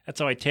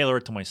how I tailor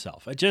it to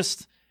myself.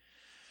 Jesus.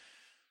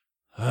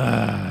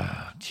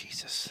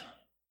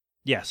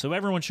 Yeah, so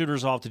everyone should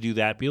resolve to do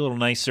that. Be a little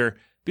nicer.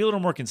 Be a little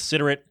more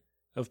considerate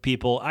of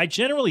people. I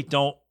generally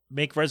don't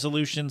make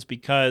resolutions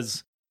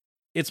because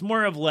it's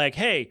more of like,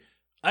 hey,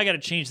 I got to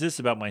change this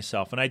about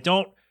myself. And I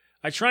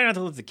try not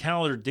to let the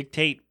calendar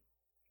dictate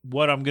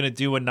what I'm going to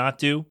do and not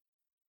do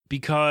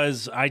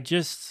because I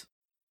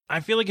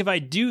feel like if I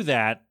do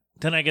that,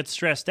 then I get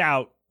stressed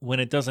out when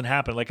it doesn't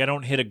happen. Like I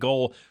don't hit a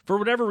goal for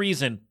whatever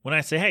reason. When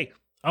I say, hey,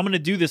 I'm going to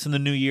do this in the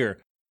new year,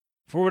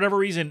 for whatever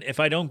reason, if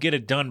I don't get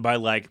it done by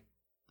like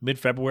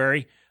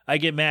mid-February, I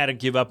get mad and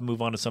give up and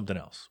move on to something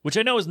else, which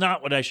I know is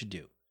not what I should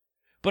do.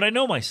 But I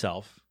know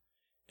myself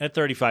at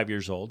 35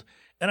 years old,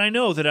 and I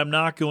know that I'm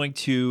not going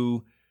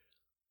to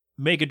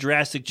make a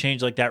drastic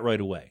change like that right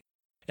away.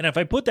 And if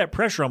I put that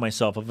pressure on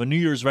myself of a New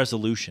Year's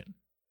resolution,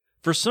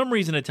 for some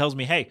reason it tells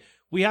me, hey,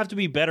 we have to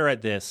be better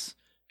at this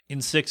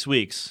in 6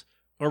 weeks,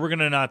 or we're going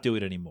to not do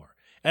it anymore.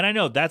 And I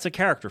know that's a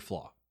character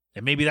flaw,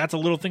 and maybe that's a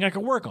little thing I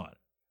can work on,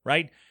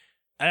 right?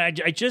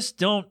 And I just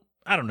don't,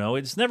 I don't know.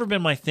 It's never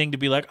been my thing to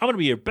be like, I'm going to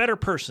be a better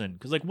person.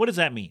 Because, like, what does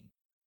that mean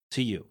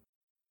to you?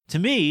 To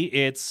me,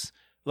 it's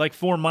like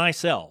for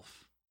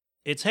myself.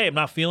 It's, hey, I'm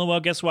not feeling well.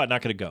 Guess what?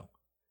 Not going to go.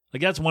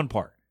 Like, that's one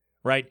part,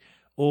 right?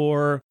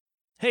 Or,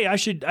 hey,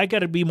 I got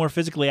to be more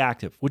physically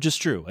active, which is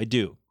true. I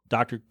do.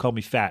 Doctor called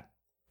me fat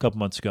a couple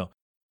months ago.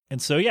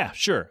 And so, yeah,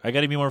 sure. I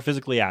got to be more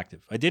physically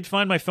active. I did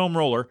find my foam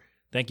roller.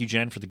 Thank you,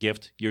 Jen, for the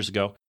gift years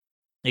ago.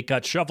 It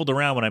got shuffled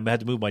around when I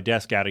had to move my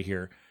desk out of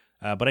here.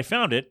 But I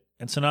found it.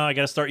 And so now I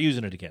got to start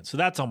using it again. So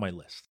that's on my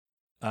list.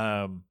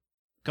 A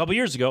couple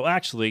years ago,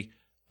 actually,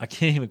 I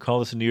can't even call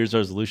this a New Year's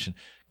resolution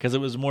because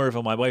it was more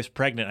of my wife's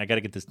pregnant. I got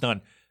to get this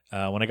done.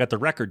 When I got the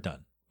record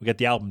done, we got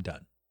the album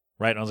done,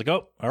 right? And I was like,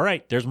 oh, all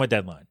right, there's my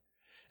deadline.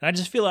 And I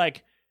just feel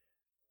like,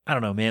 I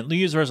don't know, man, New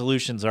Year's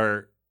resolutions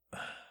are,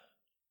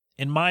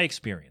 in my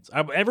experience,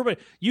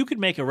 you could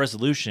make a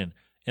resolution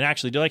and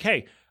actually do like,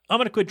 hey, I'm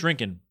going to quit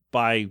drinking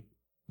by,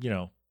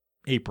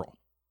 April.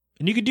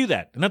 And you could do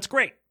that. And that's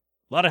great.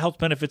 A lot of health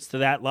benefits to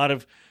that, a lot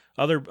of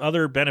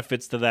other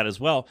benefits to that as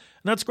well.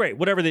 And that's great.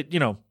 Whatever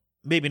that,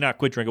 maybe not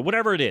quit drinking,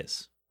 whatever it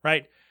is,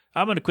 right?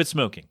 I'm going to quit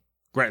smoking.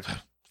 Great.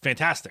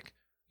 Fantastic.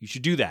 You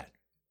should do that.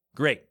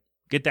 Great.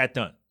 Get that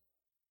done.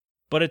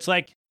 But it's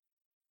like,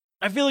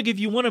 I feel like if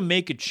you want to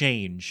make a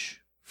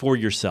change for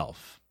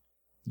yourself,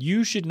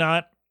 you should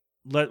not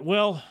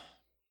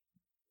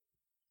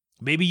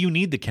maybe you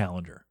need the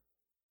calendar.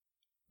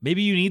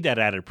 Maybe you need that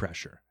added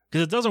pressure.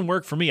 Because it doesn't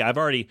work for me.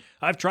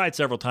 I've tried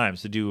several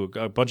times to do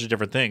a bunch of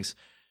different things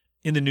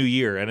in the new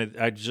year, and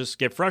I just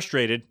get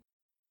frustrated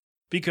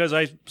because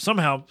I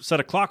somehow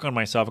set a clock on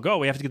myself and go, oh,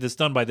 we have to get this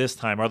done by this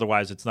time,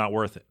 otherwise it's not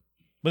worth it.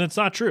 But it's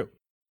not true.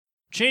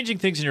 Changing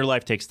things in your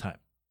life takes time.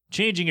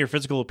 Changing your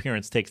physical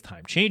appearance takes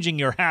time. Changing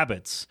your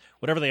habits,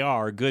 whatever they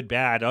are, good,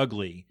 bad,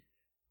 ugly,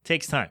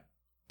 takes time.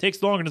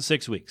 Takes longer than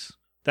 6 weeks.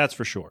 That's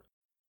for sure.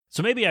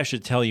 So maybe I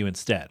should tell you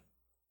instead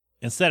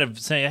of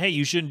saying, hey,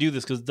 you shouldn't do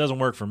this because it doesn't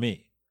work for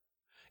me.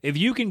 If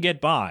you can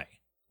get by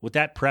with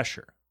that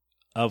pressure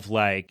of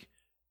like,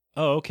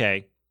 oh,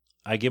 okay,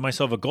 I give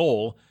myself a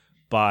goal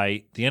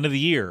by the end of the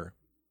year,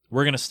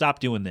 we're going to stop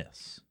doing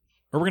this.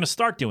 Or we're going to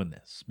start doing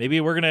this. Maybe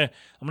I'm going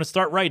to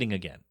start writing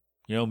again.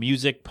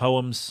 Music,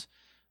 poems,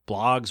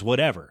 blogs,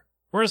 whatever.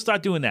 We're going to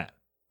start doing that.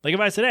 Like if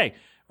I said, hey,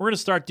 we're going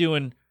to start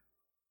doing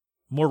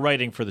more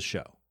writing for the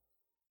show.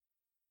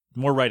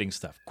 More writing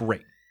stuff.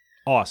 Great.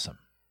 Awesome.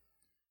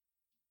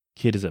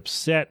 Kid is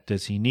upset.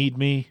 Does he need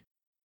me?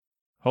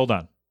 Hold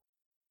on.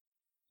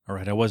 All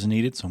right, I wasn't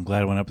needed, so I'm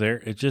glad I went up there.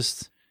 It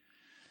just,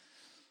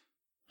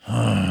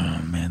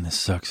 oh man, this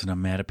sucks, and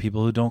I'm mad at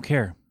people who don't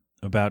care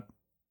about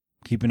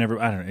keeping I don't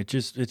know. It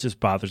just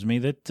bothers me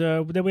that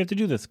we have to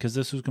do this because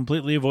this was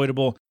completely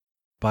avoidable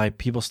by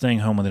people staying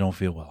home when they don't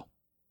feel well.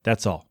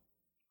 That's all.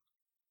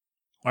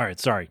 All right,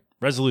 sorry.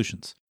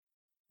 Resolutions.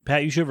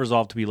 Pat, you should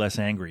resolve to be less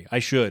angry. I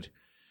should.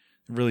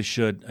 I really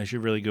should. I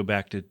should really go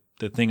back to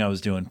the thing I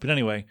was doing. But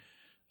anyway,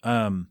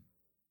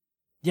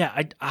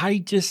 yeah, I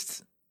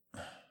just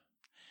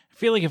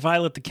feel like if I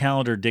let the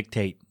calendar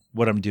dictate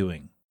what I'm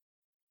doing,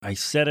 I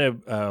set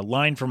a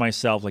line for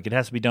myself, like it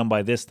has to be done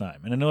by this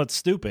time. And I know it's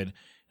stupid,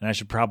 and I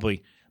should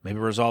probably maybe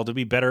resolve to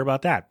be better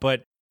about that.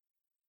 But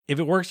if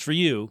it works for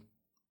you,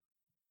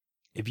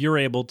 if you're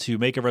able to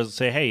make a resolution,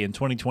 say, hey, in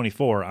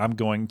 2024, I'm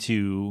going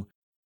to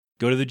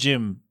go to the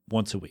gym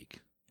once a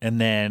week.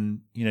 And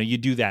then, you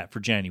do that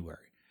for January.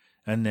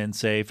 And then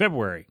say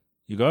February,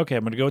 you go, okay,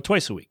 I'm going to go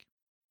twice a week.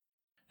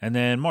 And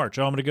then March,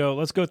 I'm going to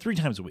let's go 3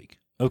 times a week.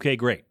 Okay,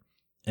 great.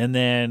 And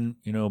then,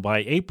 by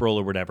April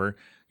or whatever,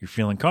 you're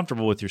feeling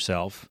comfortable with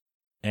yourself.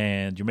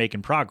 and you're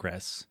making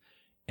progress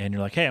and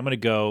you're like, hey, I'm going to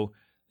go,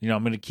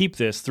 I'm going to keep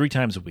this 3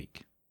 times a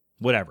week,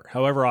 whatever,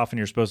 however often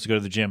you're supposed to go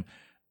to the gym.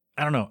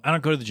 I don't know. I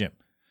don't go to the gym.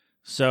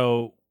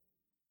 So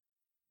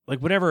like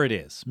whatever it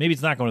is, maybe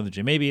it's not going to the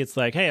gym. Maybe it's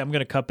like, hey, I'm going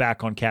to cut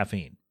back on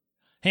caffeine.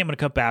 Hey, I'm going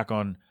to cut back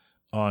on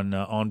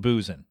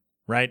boozing,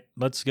 right?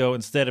 Let's go,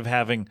 instead of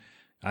having,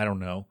 I don't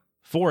know,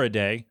 4 a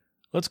day,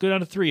 let's go down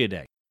to 3 a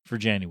day for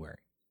January.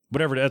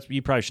 Whatever that's,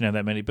 you probably shouldn't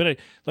have that many, but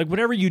like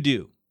whatever you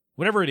do,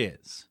 whatever it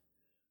is,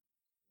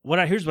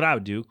 here's what I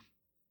would do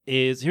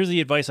is, here's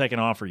the advice I can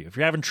offer you. If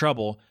you're having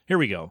trouble, here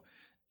we go.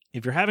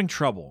 If you're having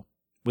trouble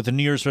with a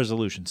New Year's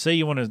resolution, say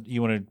you want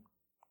to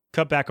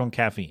cut back on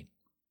caffeine,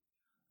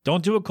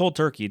 don't do it cold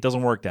turkey. It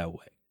doesn't work that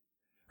way.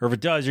 Or if it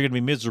does, you're going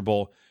to be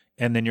miserable,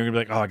 and then you're going to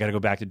be like, oh, I got to go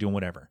back to doing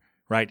whatever,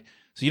 right?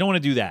 So you don't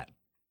want to do that.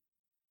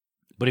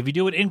 But if you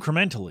do it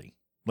incrementally,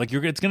 like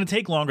it's going to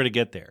take longer to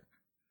get there,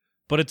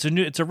 but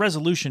it's a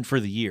resolution for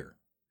the year.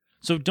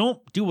 So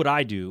don't do what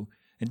I do,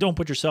 and don't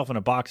put yourself in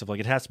a box of like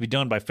it has to be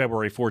done by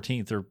February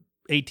 14th or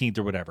 18th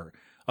or whatever.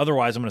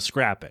 Otherwise, I'm going to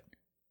scrap it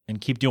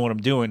and keep doing what I'm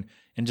doing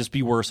and just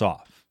be worse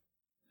off.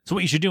 So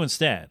what you should do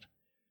instead,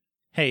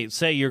 hey,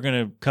 say you're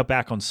going to cut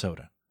back on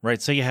soda,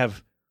 right? Say you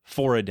have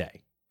 4 a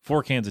day,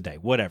 4 cans a day,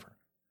 whatever.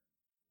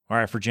 All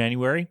right, for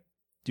January,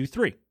 do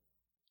 3.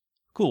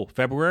 Cool.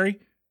 February,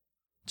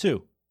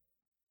 2.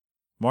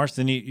 March,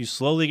 then you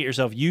slowly get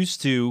yourself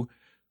used to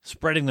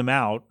spreading them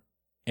out.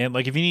 And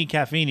like if you need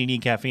caffeine, you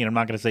need caffeine. I'm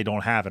not going to say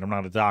don't have it. I'm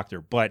not a doctor.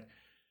 But,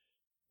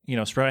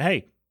 spread,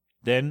 hey,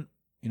 then,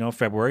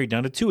 February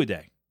down to 2 a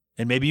day.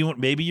 And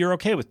maybe you're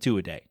okay with 2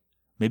 a day.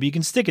 Maybe you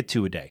can stick at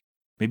 2 a day.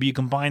 Maybe you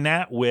combine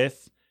that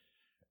with,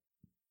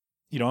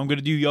 I'm going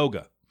to do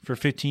yoga for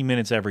 15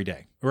 minutes every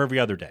day or every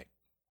other day,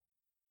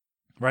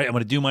 right? I'm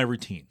going to do my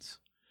routines,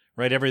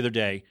 right? Every other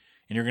day.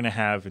 And you're going to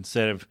have,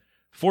 instead of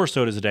 4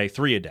 sodas a day,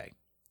 3 a day.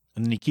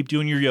 And then you keep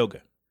doing your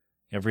yoga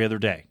every other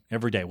day,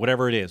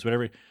 whatever it is,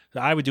 whatever.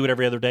 I would do it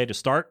every other day to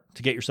start,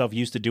 to get yourself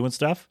used to doing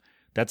stuff.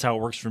 That's how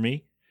it works for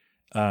me.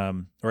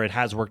 Or it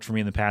has worked for me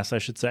in the past, I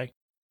should say.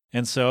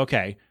 And so,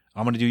 okay,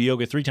 I'm going to do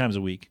yoga 3 times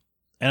a week,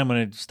 and I'm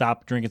going to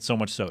stop drinking so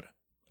much soda.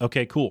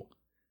 Okay, cool.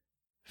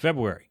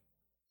 February,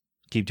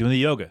 keep doing the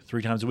yoga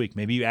 3 times a week.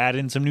 Maybe you add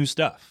in some new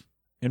stuff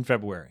in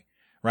February,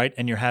 right?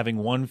 And you're having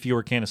 1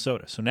 fewer can of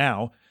soda. So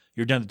now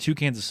you're down to 2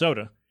 cans of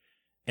soda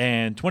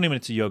and 20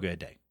 minutes of yoga a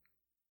day,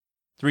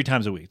 3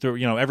 times a week,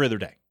 every other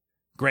day.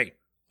 Great.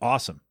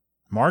 Awesome.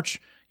 March,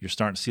 you're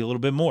starting to see a little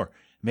bit more.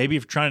 Maybe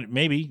if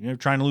you're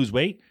trying to lose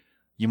weight,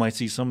 you might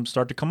see some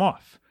start to come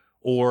off.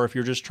 Or if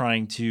you're just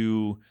trying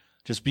to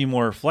just be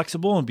more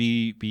flexible and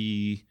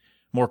be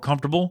more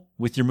comfortable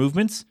with your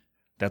movements,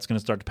 that's going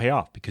to start to pay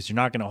off because you're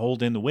not going to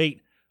hold in the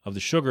weight of the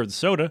sugar of the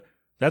soda.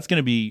 That's going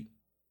to be,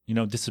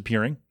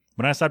 disappearing.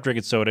 When I stopped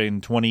drinking soda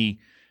in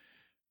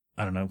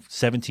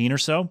 17 or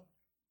so,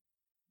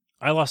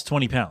 I lost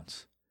 20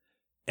 pounds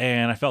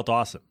and I felt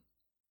awesome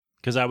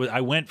because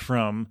I went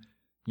from,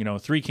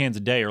 3 cans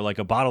a day or like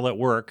a bottle at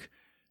work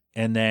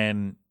and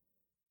then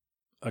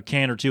a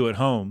can or 2 at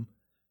home.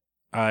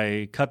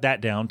 I cut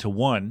that down to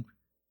 1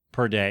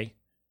 per day,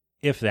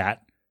 if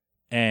that.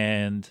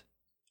 And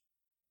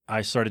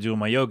I started doing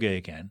my yoga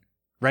again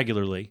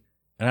regularly,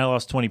 and I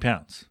lost 20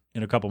 pounds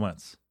in a couple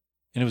months,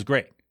 and it was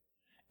great.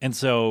 And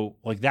so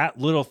like that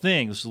little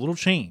thing, this little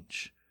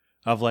change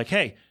of like,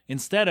 hey,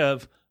 instead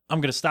of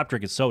I'm going to stop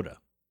drinking soda,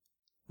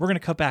 we're going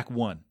to cut back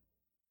 1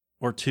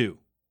 or 2.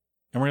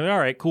 And we're like, all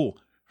right, cool.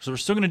 So we're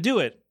still going to do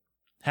it.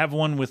 Have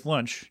 1 with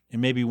lunch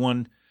and maybe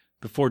 1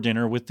 before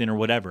dinner, with dinner,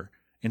 whatever,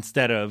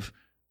 instead of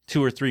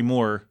 2 or 3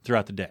 more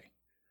throughout the day.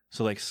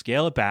 So like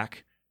scale it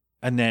back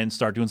and then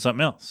start doing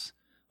something else.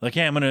 Like,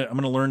 hey, I'm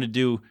gonna learn to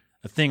do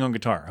a thing on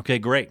guitar. Okay,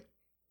 great.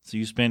 So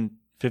you spend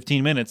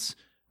 15 minutes,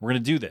 we're gonna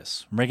do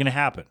this. We're making it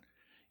happen.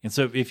 And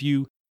so if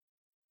you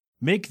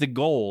make the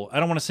goal, I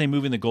don't want to say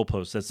moving the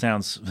goalpost. That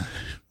sounds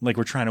like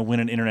we're trying to win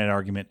an internet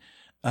argument.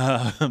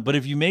 But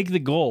if you make the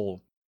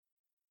goal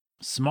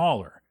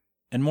smaller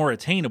and more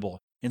attainable,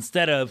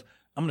 instead of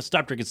I'm gonna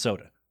stop drinking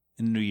soda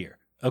in the new year.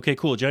 Okay,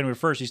 cool. January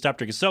 1st, you stop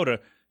drinking soda.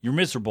 You're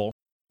miserable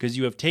because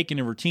you have taken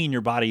a routine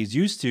your body is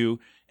used to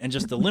and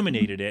just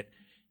eliminated it.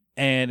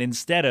 And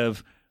instead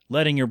of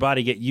letting your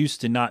body get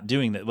used to not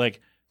doing that,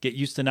 like get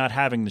used to not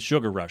having the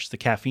sugar rush, the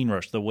caffeine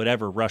rush, the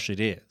whatever rush it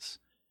is,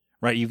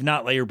 right? You've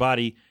not let your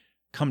body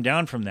come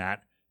down from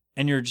that,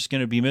 and you're just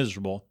going to be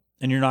miserable,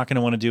 and you're not going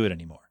to want to do it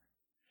anymore.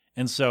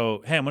 And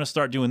so, hey, I'm going to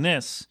start doing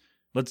this.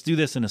 Let's do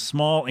this in a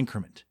small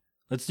increment.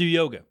 Let's do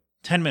yoga,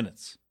 10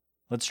 minutes.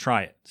 Let's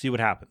try it, see what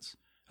happens.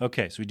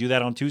 Okay, so we do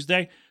that on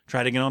Tuesday,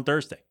 try it again on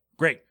Thursday.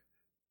 Great.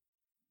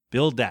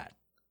 Build that.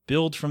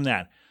 Build from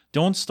that.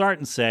 Don't start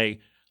and say,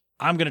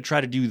 I'm going to try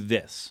to do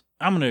this.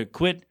 I'm going to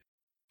quit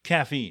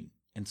caffeine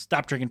and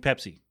stop drinking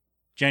Pepsi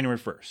January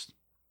 1st.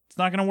 It's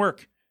not going to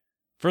work.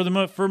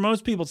 For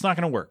most people, it's not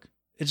going to work.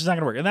 It's just not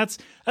going to work. And that's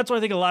why I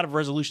think a lot of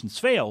resolutions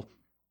fail,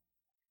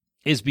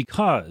 is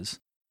because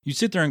you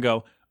sit there and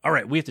go, all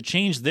right, we have to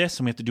change this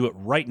and we have to do it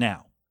right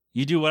now.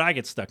 You do what I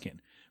get stuck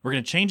in. We're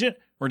going to change it.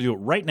 We're going to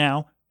do it right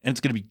now. And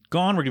it's going to be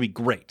gone. We're going to be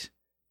great.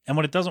 And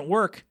when it doesn't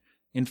work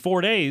in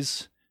 4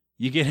 days,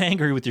 you get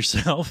angry with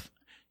yourself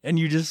and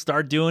you just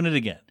start doing it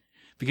again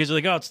because you're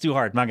like, oh, it's too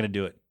hard. I'm not going to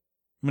do it.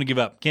 I'm going to give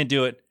up. Can't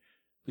do it.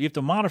 But you have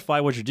to modify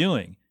what you're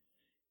doing.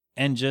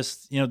 And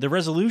just, the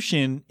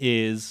resolution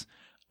is,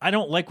 I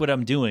don't like what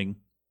I'm doing,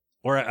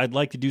 or I'd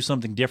like to do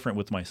something different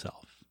with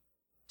myself.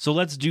 So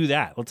let's do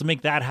that. Let's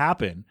make that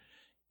happen.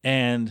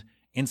 And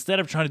instead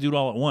of trying to do it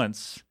all at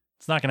once,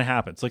 it's not going to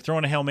happen. It's like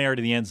throwing a Hail Mary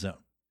to the end zone.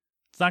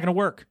 It's not going to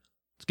work.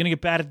 It's going to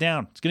get batted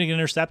down. It's going to get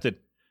intercepted.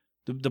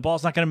 The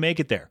ball's not going to make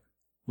it there,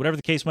 whatever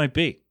the case might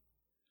be.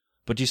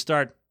 But you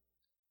start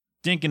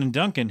dinking and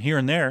dunking here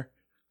and there,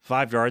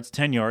 5 yards,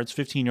 10 yards,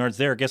 15 yards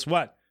there. Guess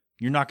what?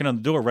 You're knocking on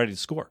the door ready to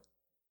score.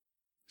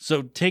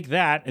 So take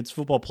that. It's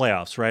football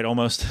playoffs, right?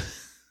 Almost.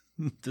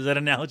 Does that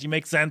analogy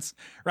make sense?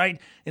 Right?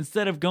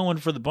 Instead of going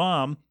for the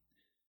bomb,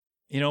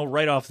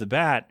 right off the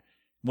bat,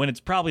 when it's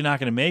probably not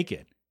going to make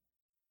it,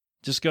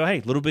 just go, hey,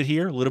 a little bit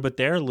here, a little bit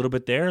there, a little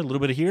bit there, a little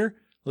bit here,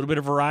 a little bit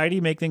of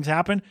variety, make things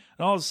happen.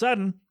 And all of a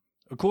sudden,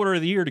 a quarter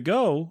of the year to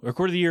go, or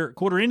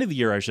quarter into the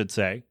year, I should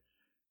say,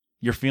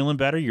 you're feeling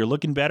better, you're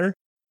looking better.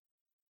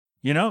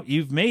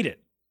 You've made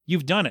it.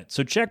 You've done it.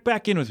 So check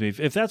back in with me.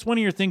 If that's one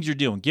of your things you're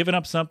doing, giving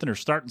up something or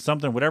starting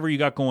something, whatever you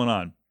got going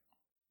on,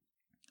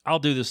 I'll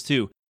do this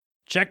too.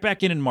 Check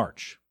back in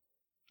March,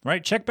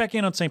 right? Check back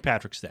in on St.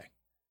 Patrick's Day.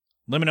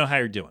 Let me know how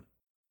you're doing.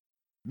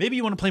 Maybe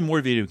you want to play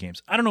more video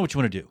games. I don't know what you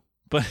want to do,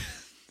 but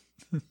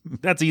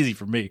that's easy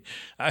for me.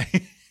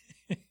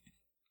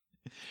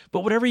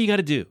 But whatever you got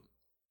to do,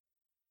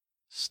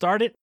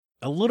 start it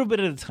a little bit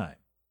at a time.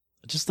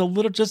 Just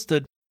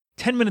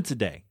 10 minutes a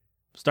day.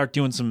 Start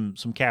doing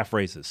some calf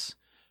raises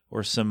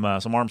or some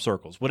arm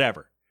circles,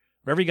 whatever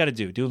you got to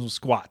do. Do some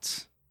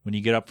squats when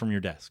you get up from your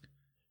desk,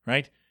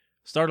 right?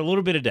 Start a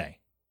little bit a day,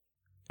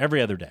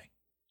 every other day,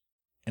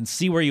 and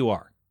see where you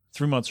are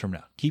 3 months from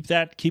now.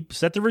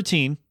 Set the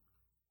routine,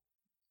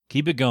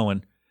 keep it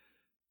going.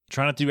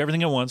 Try not to do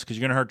everything at once because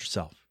you're going to hurt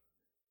yourself.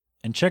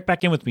 And check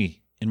back in with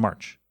me in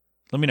March.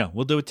 Let me know.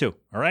 We'll do it too,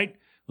 all right?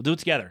 We'll do it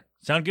together.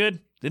 Sound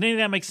good? Did any of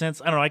that make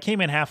sense? I don't know. I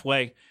came in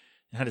halfway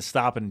and had to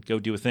stop and go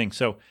do a thing.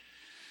 So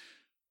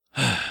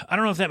I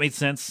don't know if that made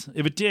sense.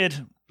 If it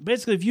did,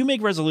 basically, if you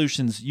make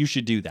resolutions, you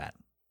should do that.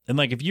 And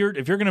like if you're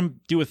going to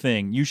do a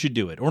thing, you should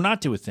do it, or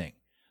not do a thing.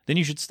 Then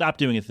you should stop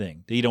doing a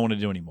thing that you don't want to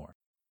do anymore.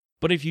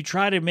 But if you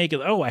try to make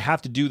it, I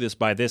have to do this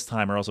by this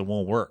time or else it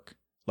won't work,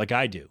 like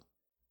I do,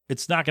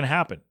 it's not going to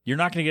happen. You're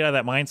not going to get out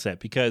of that mindset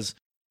because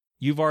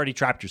you've already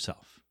trapped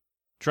yourself.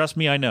 Trust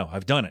me, I know.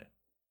 I've done it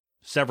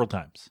several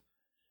times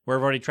where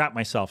I've already trapped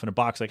myself in a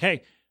box like,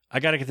 hey, I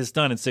got to get this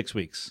done in 6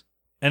 weeks.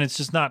 And it's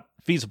just not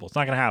feasible. It's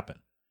not going to happen.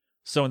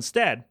 So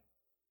instead,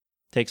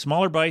 take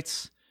smaller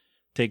bites,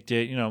 take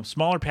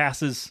smaller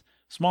passes,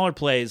 smaller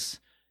plays,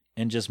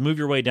 and just move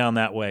your way down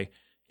that way,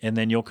 and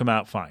then you'll come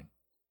out fine.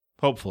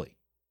 Hopefully.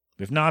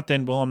 If not,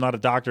 then, I'm not a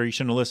doctor. You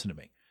shouldn't have listened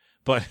to me.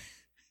 But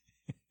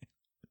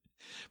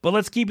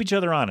let's keep each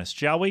other honest,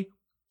 shall we?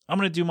 I'm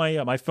going to do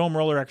my foam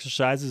roller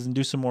exercises and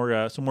do some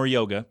more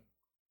yoga.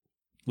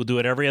 We'll do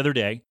it every other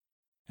day,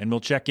 and we'll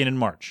check in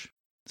March,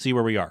 see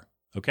where we are.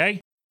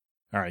 Okay?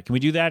 All right, can we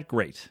do that?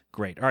 Great.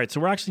 All right,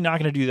 so we're actually not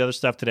going to do the other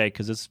stuff today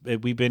because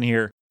we've been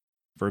here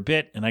for a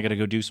bit, and I got to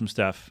go do some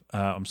stuff.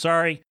 I'm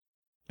sorry.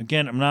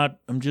 Again,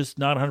 I'm just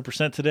not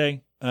 100%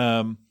 today.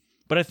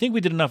 But I think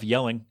we did enough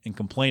yelling and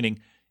complaining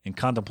and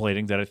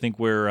contemplating that I think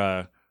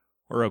we're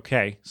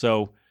okay.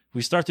 So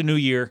we start the new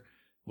year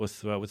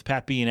with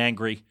Pat being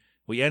angry.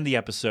 We end the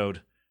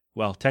episode,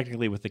 well,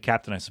 technically with the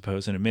captain, I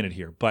suppose, in a minute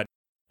here, but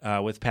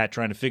with Pat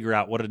trying to figure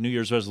out what a New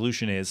Year's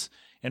resolution is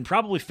and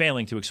probably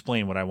failing to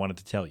explain what I wanted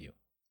to tell you.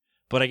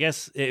 But I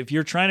guess if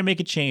you're trying to make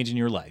a change in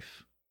your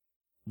life,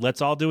 let's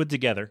all do it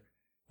together.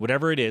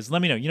 Whatever it is,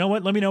 let me know. You know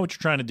what? Let me know what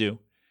you're trying to do,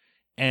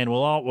 and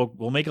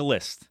we'll make a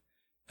list.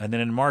 And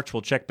then in March,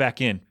 we'll check back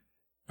in.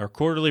 Our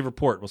quarterly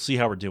report, we'll see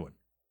how we're doing.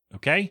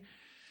 Okay?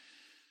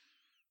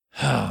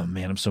 Oh,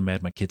 man, I'm so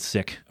mad my kid's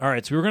sick. All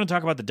right, so we were going to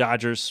talk about the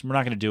Dodgers. We're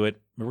not going to do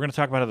it. We're going to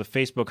talk about how the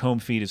Facebook home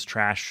feed is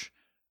trash.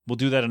 We'll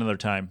do that another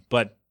time.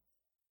 But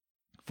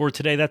for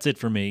today, that's it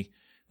for me.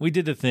 We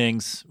did the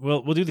things.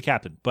 We'll do the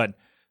captain. But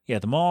yeah,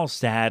 the mall's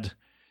sad.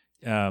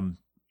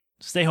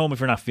 Stay home if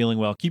you're not feeling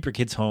well. Keep your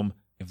kids home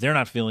if they're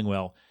not feeling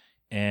well.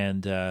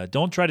 And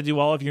don't try to do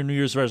all of your New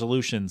Year's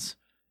resolutions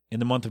in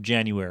the month of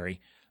January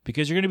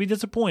because you're going to be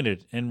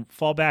disappointed and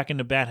fall back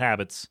into bad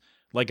habits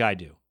like I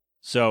do.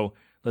 So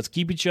let's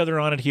keep each other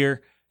on it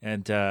here.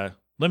 And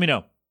let me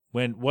know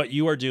what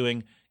you are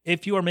doing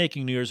if you are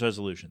making New Year's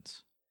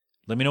resolutions.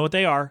 Let me know what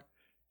they are,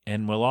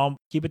 and we'll all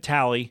keep a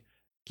tally,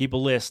 keep a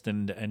list,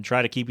 and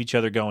try to keep each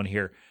other going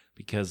here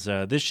because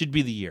this should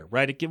be the year,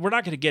 right? We're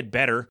not going to get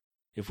better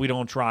if we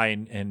don't try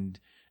and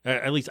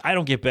at least I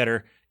don't get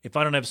better if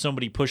I don't have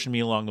somebody pushing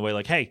me along the way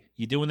like, hey,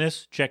 you doing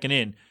this? Checking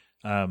in.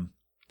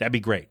 That'd be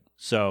great.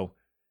 So,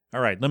 all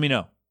right, let me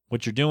know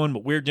what you're doing,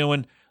 what we're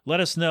doing. Let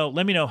us know.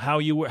 Let me know how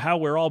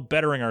we're all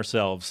bettering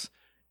ourselves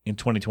in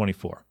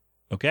 2024.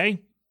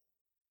 Okay?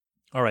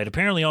 All right.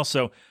 Apparently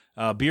also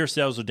beer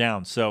sales are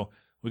down, so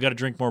we got to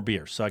drink more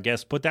beer. So I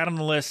guess put that on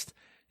the list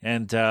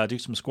and do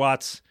some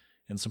squats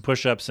and some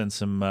push-ups and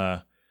some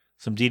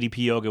DDP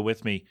yoga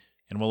with me,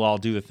 and we'll all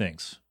do the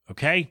things.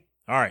 Okay?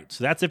 All right,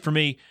 so that's it for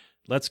me.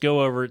 Let's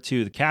go over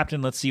to the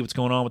captain. Let's see what's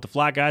going on with the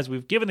fly guys.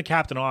 We've given the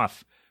captain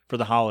off for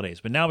the holidays,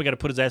 but now we got to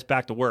put his ass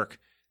back to work,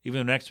 even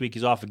though next week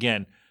he's off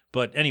again.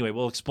 But anyway,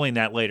 we'll explain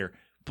that later.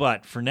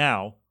 But for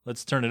now,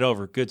 let's turn it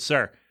over. Good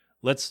sir.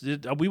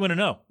 We want to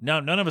know. Now,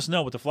 none of us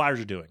know what the Flyers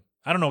are doing.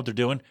 I don't know what they're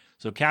doing.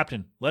 So,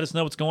 Captain, let us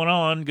know what's going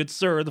on. Good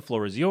sir, the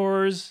floor is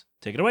yours.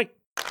 Take it away.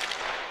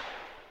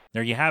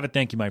 There you have it.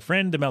 Thank you, my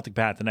friend, the Melting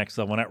Pat, the Next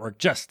Level Network.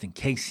 Just in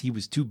case he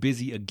was too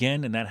busy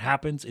again and that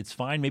happens, it's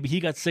fine. Maybe he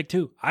got sick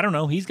too. I don't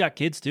know. He's got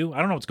kids too. I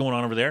don't know what's going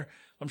on over there.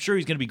 I'm sure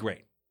he's going to be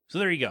great. So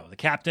there you go. The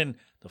captain,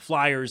 the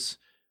Flyers,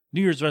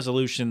 New Year's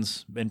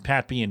resolutions, and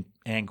Pat being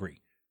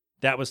angry.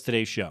 That was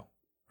today's show.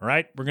 All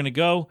right? We're going to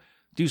go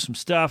do some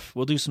stuff.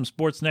 We'll do some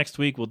sports next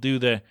week. We'll do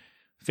the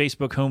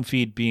Facebook home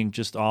feed being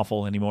just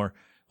awful anymore.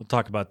 We'll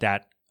talk about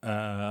that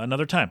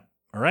another time.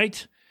 All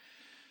right?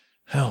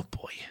 Oh,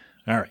 boy.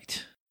 All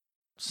right.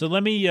 So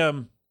let me,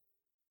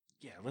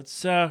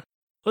 let's try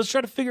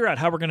to figure out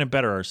how we're going to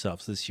better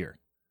ourselves this year.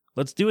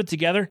 Let's do it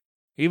together,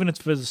 even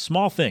if it's a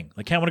small thing.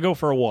 Like, I want to go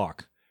for a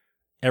walk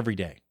every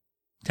day,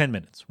 10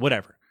 minutes,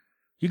 whatever.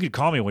 You could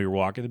call me while you're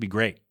walking. That'd be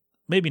great.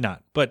 Maybe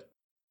not,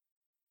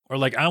 or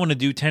like, I want to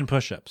do 10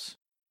 push-ups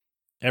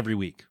every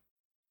week.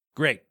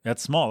 Great.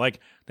 That's small. Like,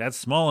 that's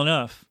small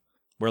enough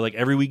where, like,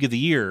 every week of the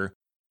year,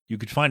 you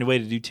could find a way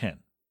to do 10.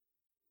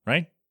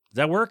 Right? Does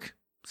that work?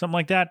 Something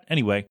like that?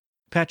 Anyway.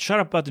 Pat, shut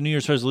up about the New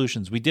Year's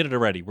resolutions. We did it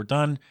already. We're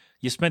done.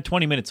 You spent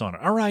 20 minutes on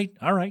it. All right.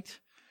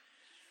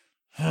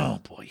 Oh,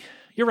 boy.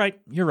 You're right.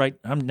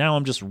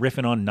 I'm just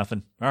riffing on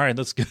nothing. All right,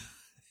 let's go.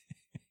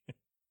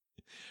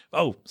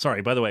 Oh,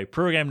 sorry. By the way,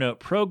 program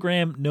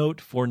note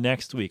for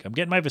next week. I'm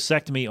getting my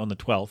vasectomy on the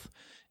 12th,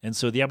 and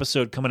so the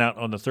episode coming out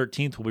on the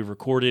 13th will be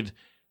recorded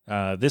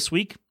this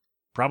week,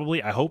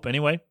 probably, I hope,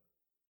 anyway.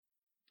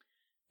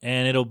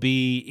 And it'll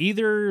be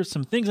either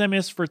some things I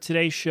missed for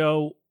today's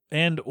show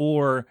and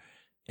or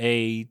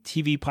a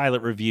TV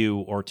pilot review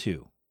or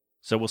two.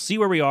 So we'll see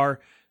where we are.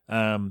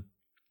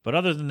 But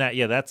other than that,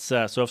 that's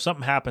so if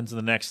something happens in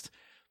the next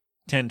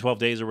 10, 12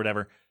 days or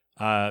whatever,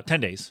 10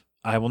 days,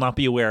 I will not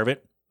be aware of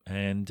it.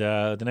 And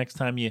the next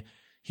time you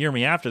hear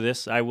me after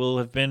this, I will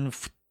have been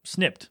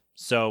snipped.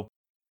 So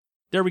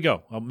there we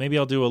go. Maybe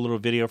I'll do a little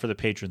video for the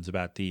patrons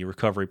about the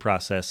recovery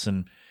process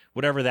and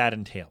whatever that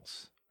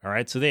entails. All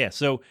right.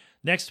 So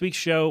next week's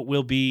show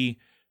will be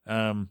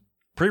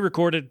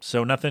pre-recorded.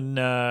 So nothing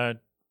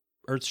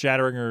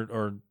earth-shattering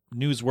or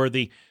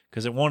newsworthy,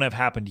 because it won't have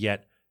happened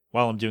yet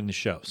while I'm doing the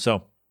show.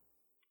 So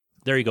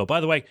there you go. By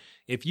the way,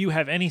 if you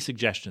have any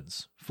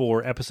suggestions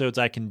for episodes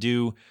I can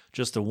do,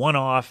 just a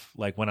one-off,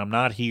 like when I'm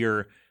not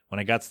here, when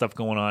I got stuff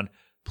going on,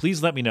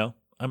 please let me know.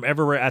 I'm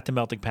everywhere at The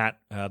Melting Pat.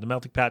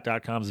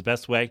 TheMeltingPat.com is the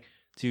best way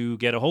to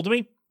get a hold of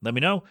me. Let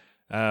me know.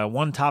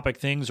 One-topic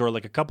things or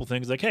like a couple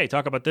things like, hey,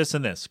 talk about this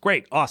and this.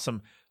 Great.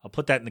 Awesome. I'll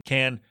put that in the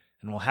can,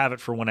 and we'll have it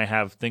for when I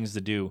have things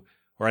to do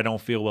or I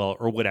don't feel well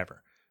or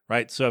whatever.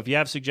 Right? So if you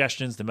have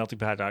suggestions,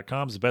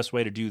 TheMeltingPat.com is the best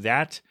way to do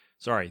that.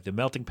 Sorry,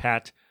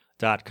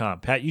 TheMeltingPat.com.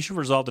 Pat, you should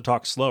resolve to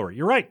talk slower.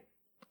 You're right.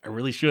 I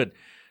really should.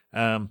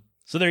 So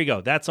there you go.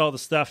 That's all the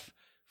stuff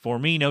for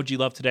me. No G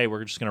Love today.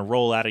 We're just going to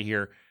roll out of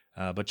here.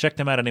 But check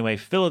them out anyway,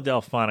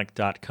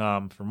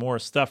 Philadelphonic.com for more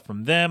stuff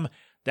from them.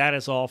 That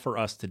is all for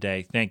us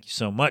today. Thank you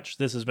so much.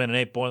 This has been an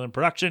 8 Boiling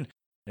production.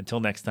 Until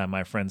next time,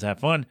 my friends, have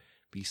fun.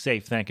 Be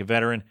safe. Thank a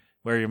veteran.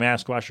 Wear your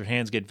mask, wash your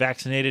hands, get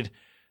vaccinated,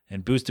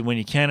 and boost it when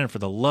you can. And for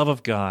the love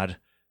of God,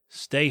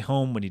 stay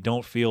home when you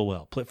don't feel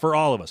well. For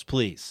all of us,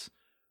 please.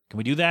 Can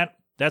we do that?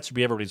 That should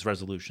be everybody's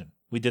resolution.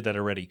 We did that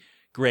already.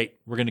 Great.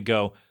 We're going to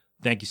go.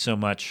 Thank you so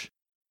much.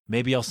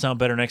 Maybe I'll sound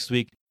better next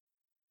week.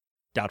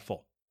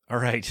 Doubtful. All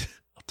right.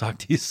 I'll talk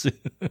to you soon.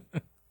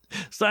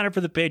 Sign up for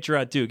the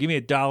Patreon too. Give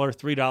me $1,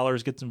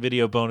 $3, get some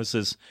video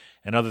bonuses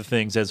and other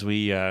things as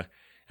we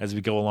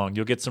go along.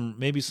 You'll get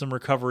maybe some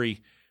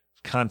recovery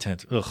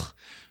content.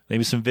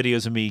 Maybe some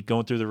videos of me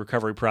going through the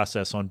recovery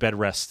process on bed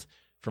rest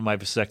from my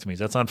vasectomies.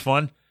 That sound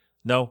fun?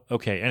 No?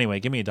 Okay. Anyway,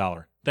 give me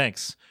 $1.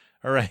 Thanks.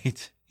 All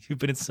right. You've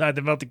been inside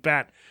the Melting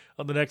Pat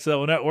on the Next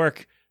Level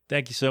Network.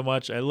 Thank you so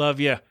much. I love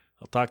you.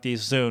 I'll talk to you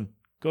soon.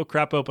 Go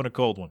crap open a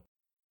cold one.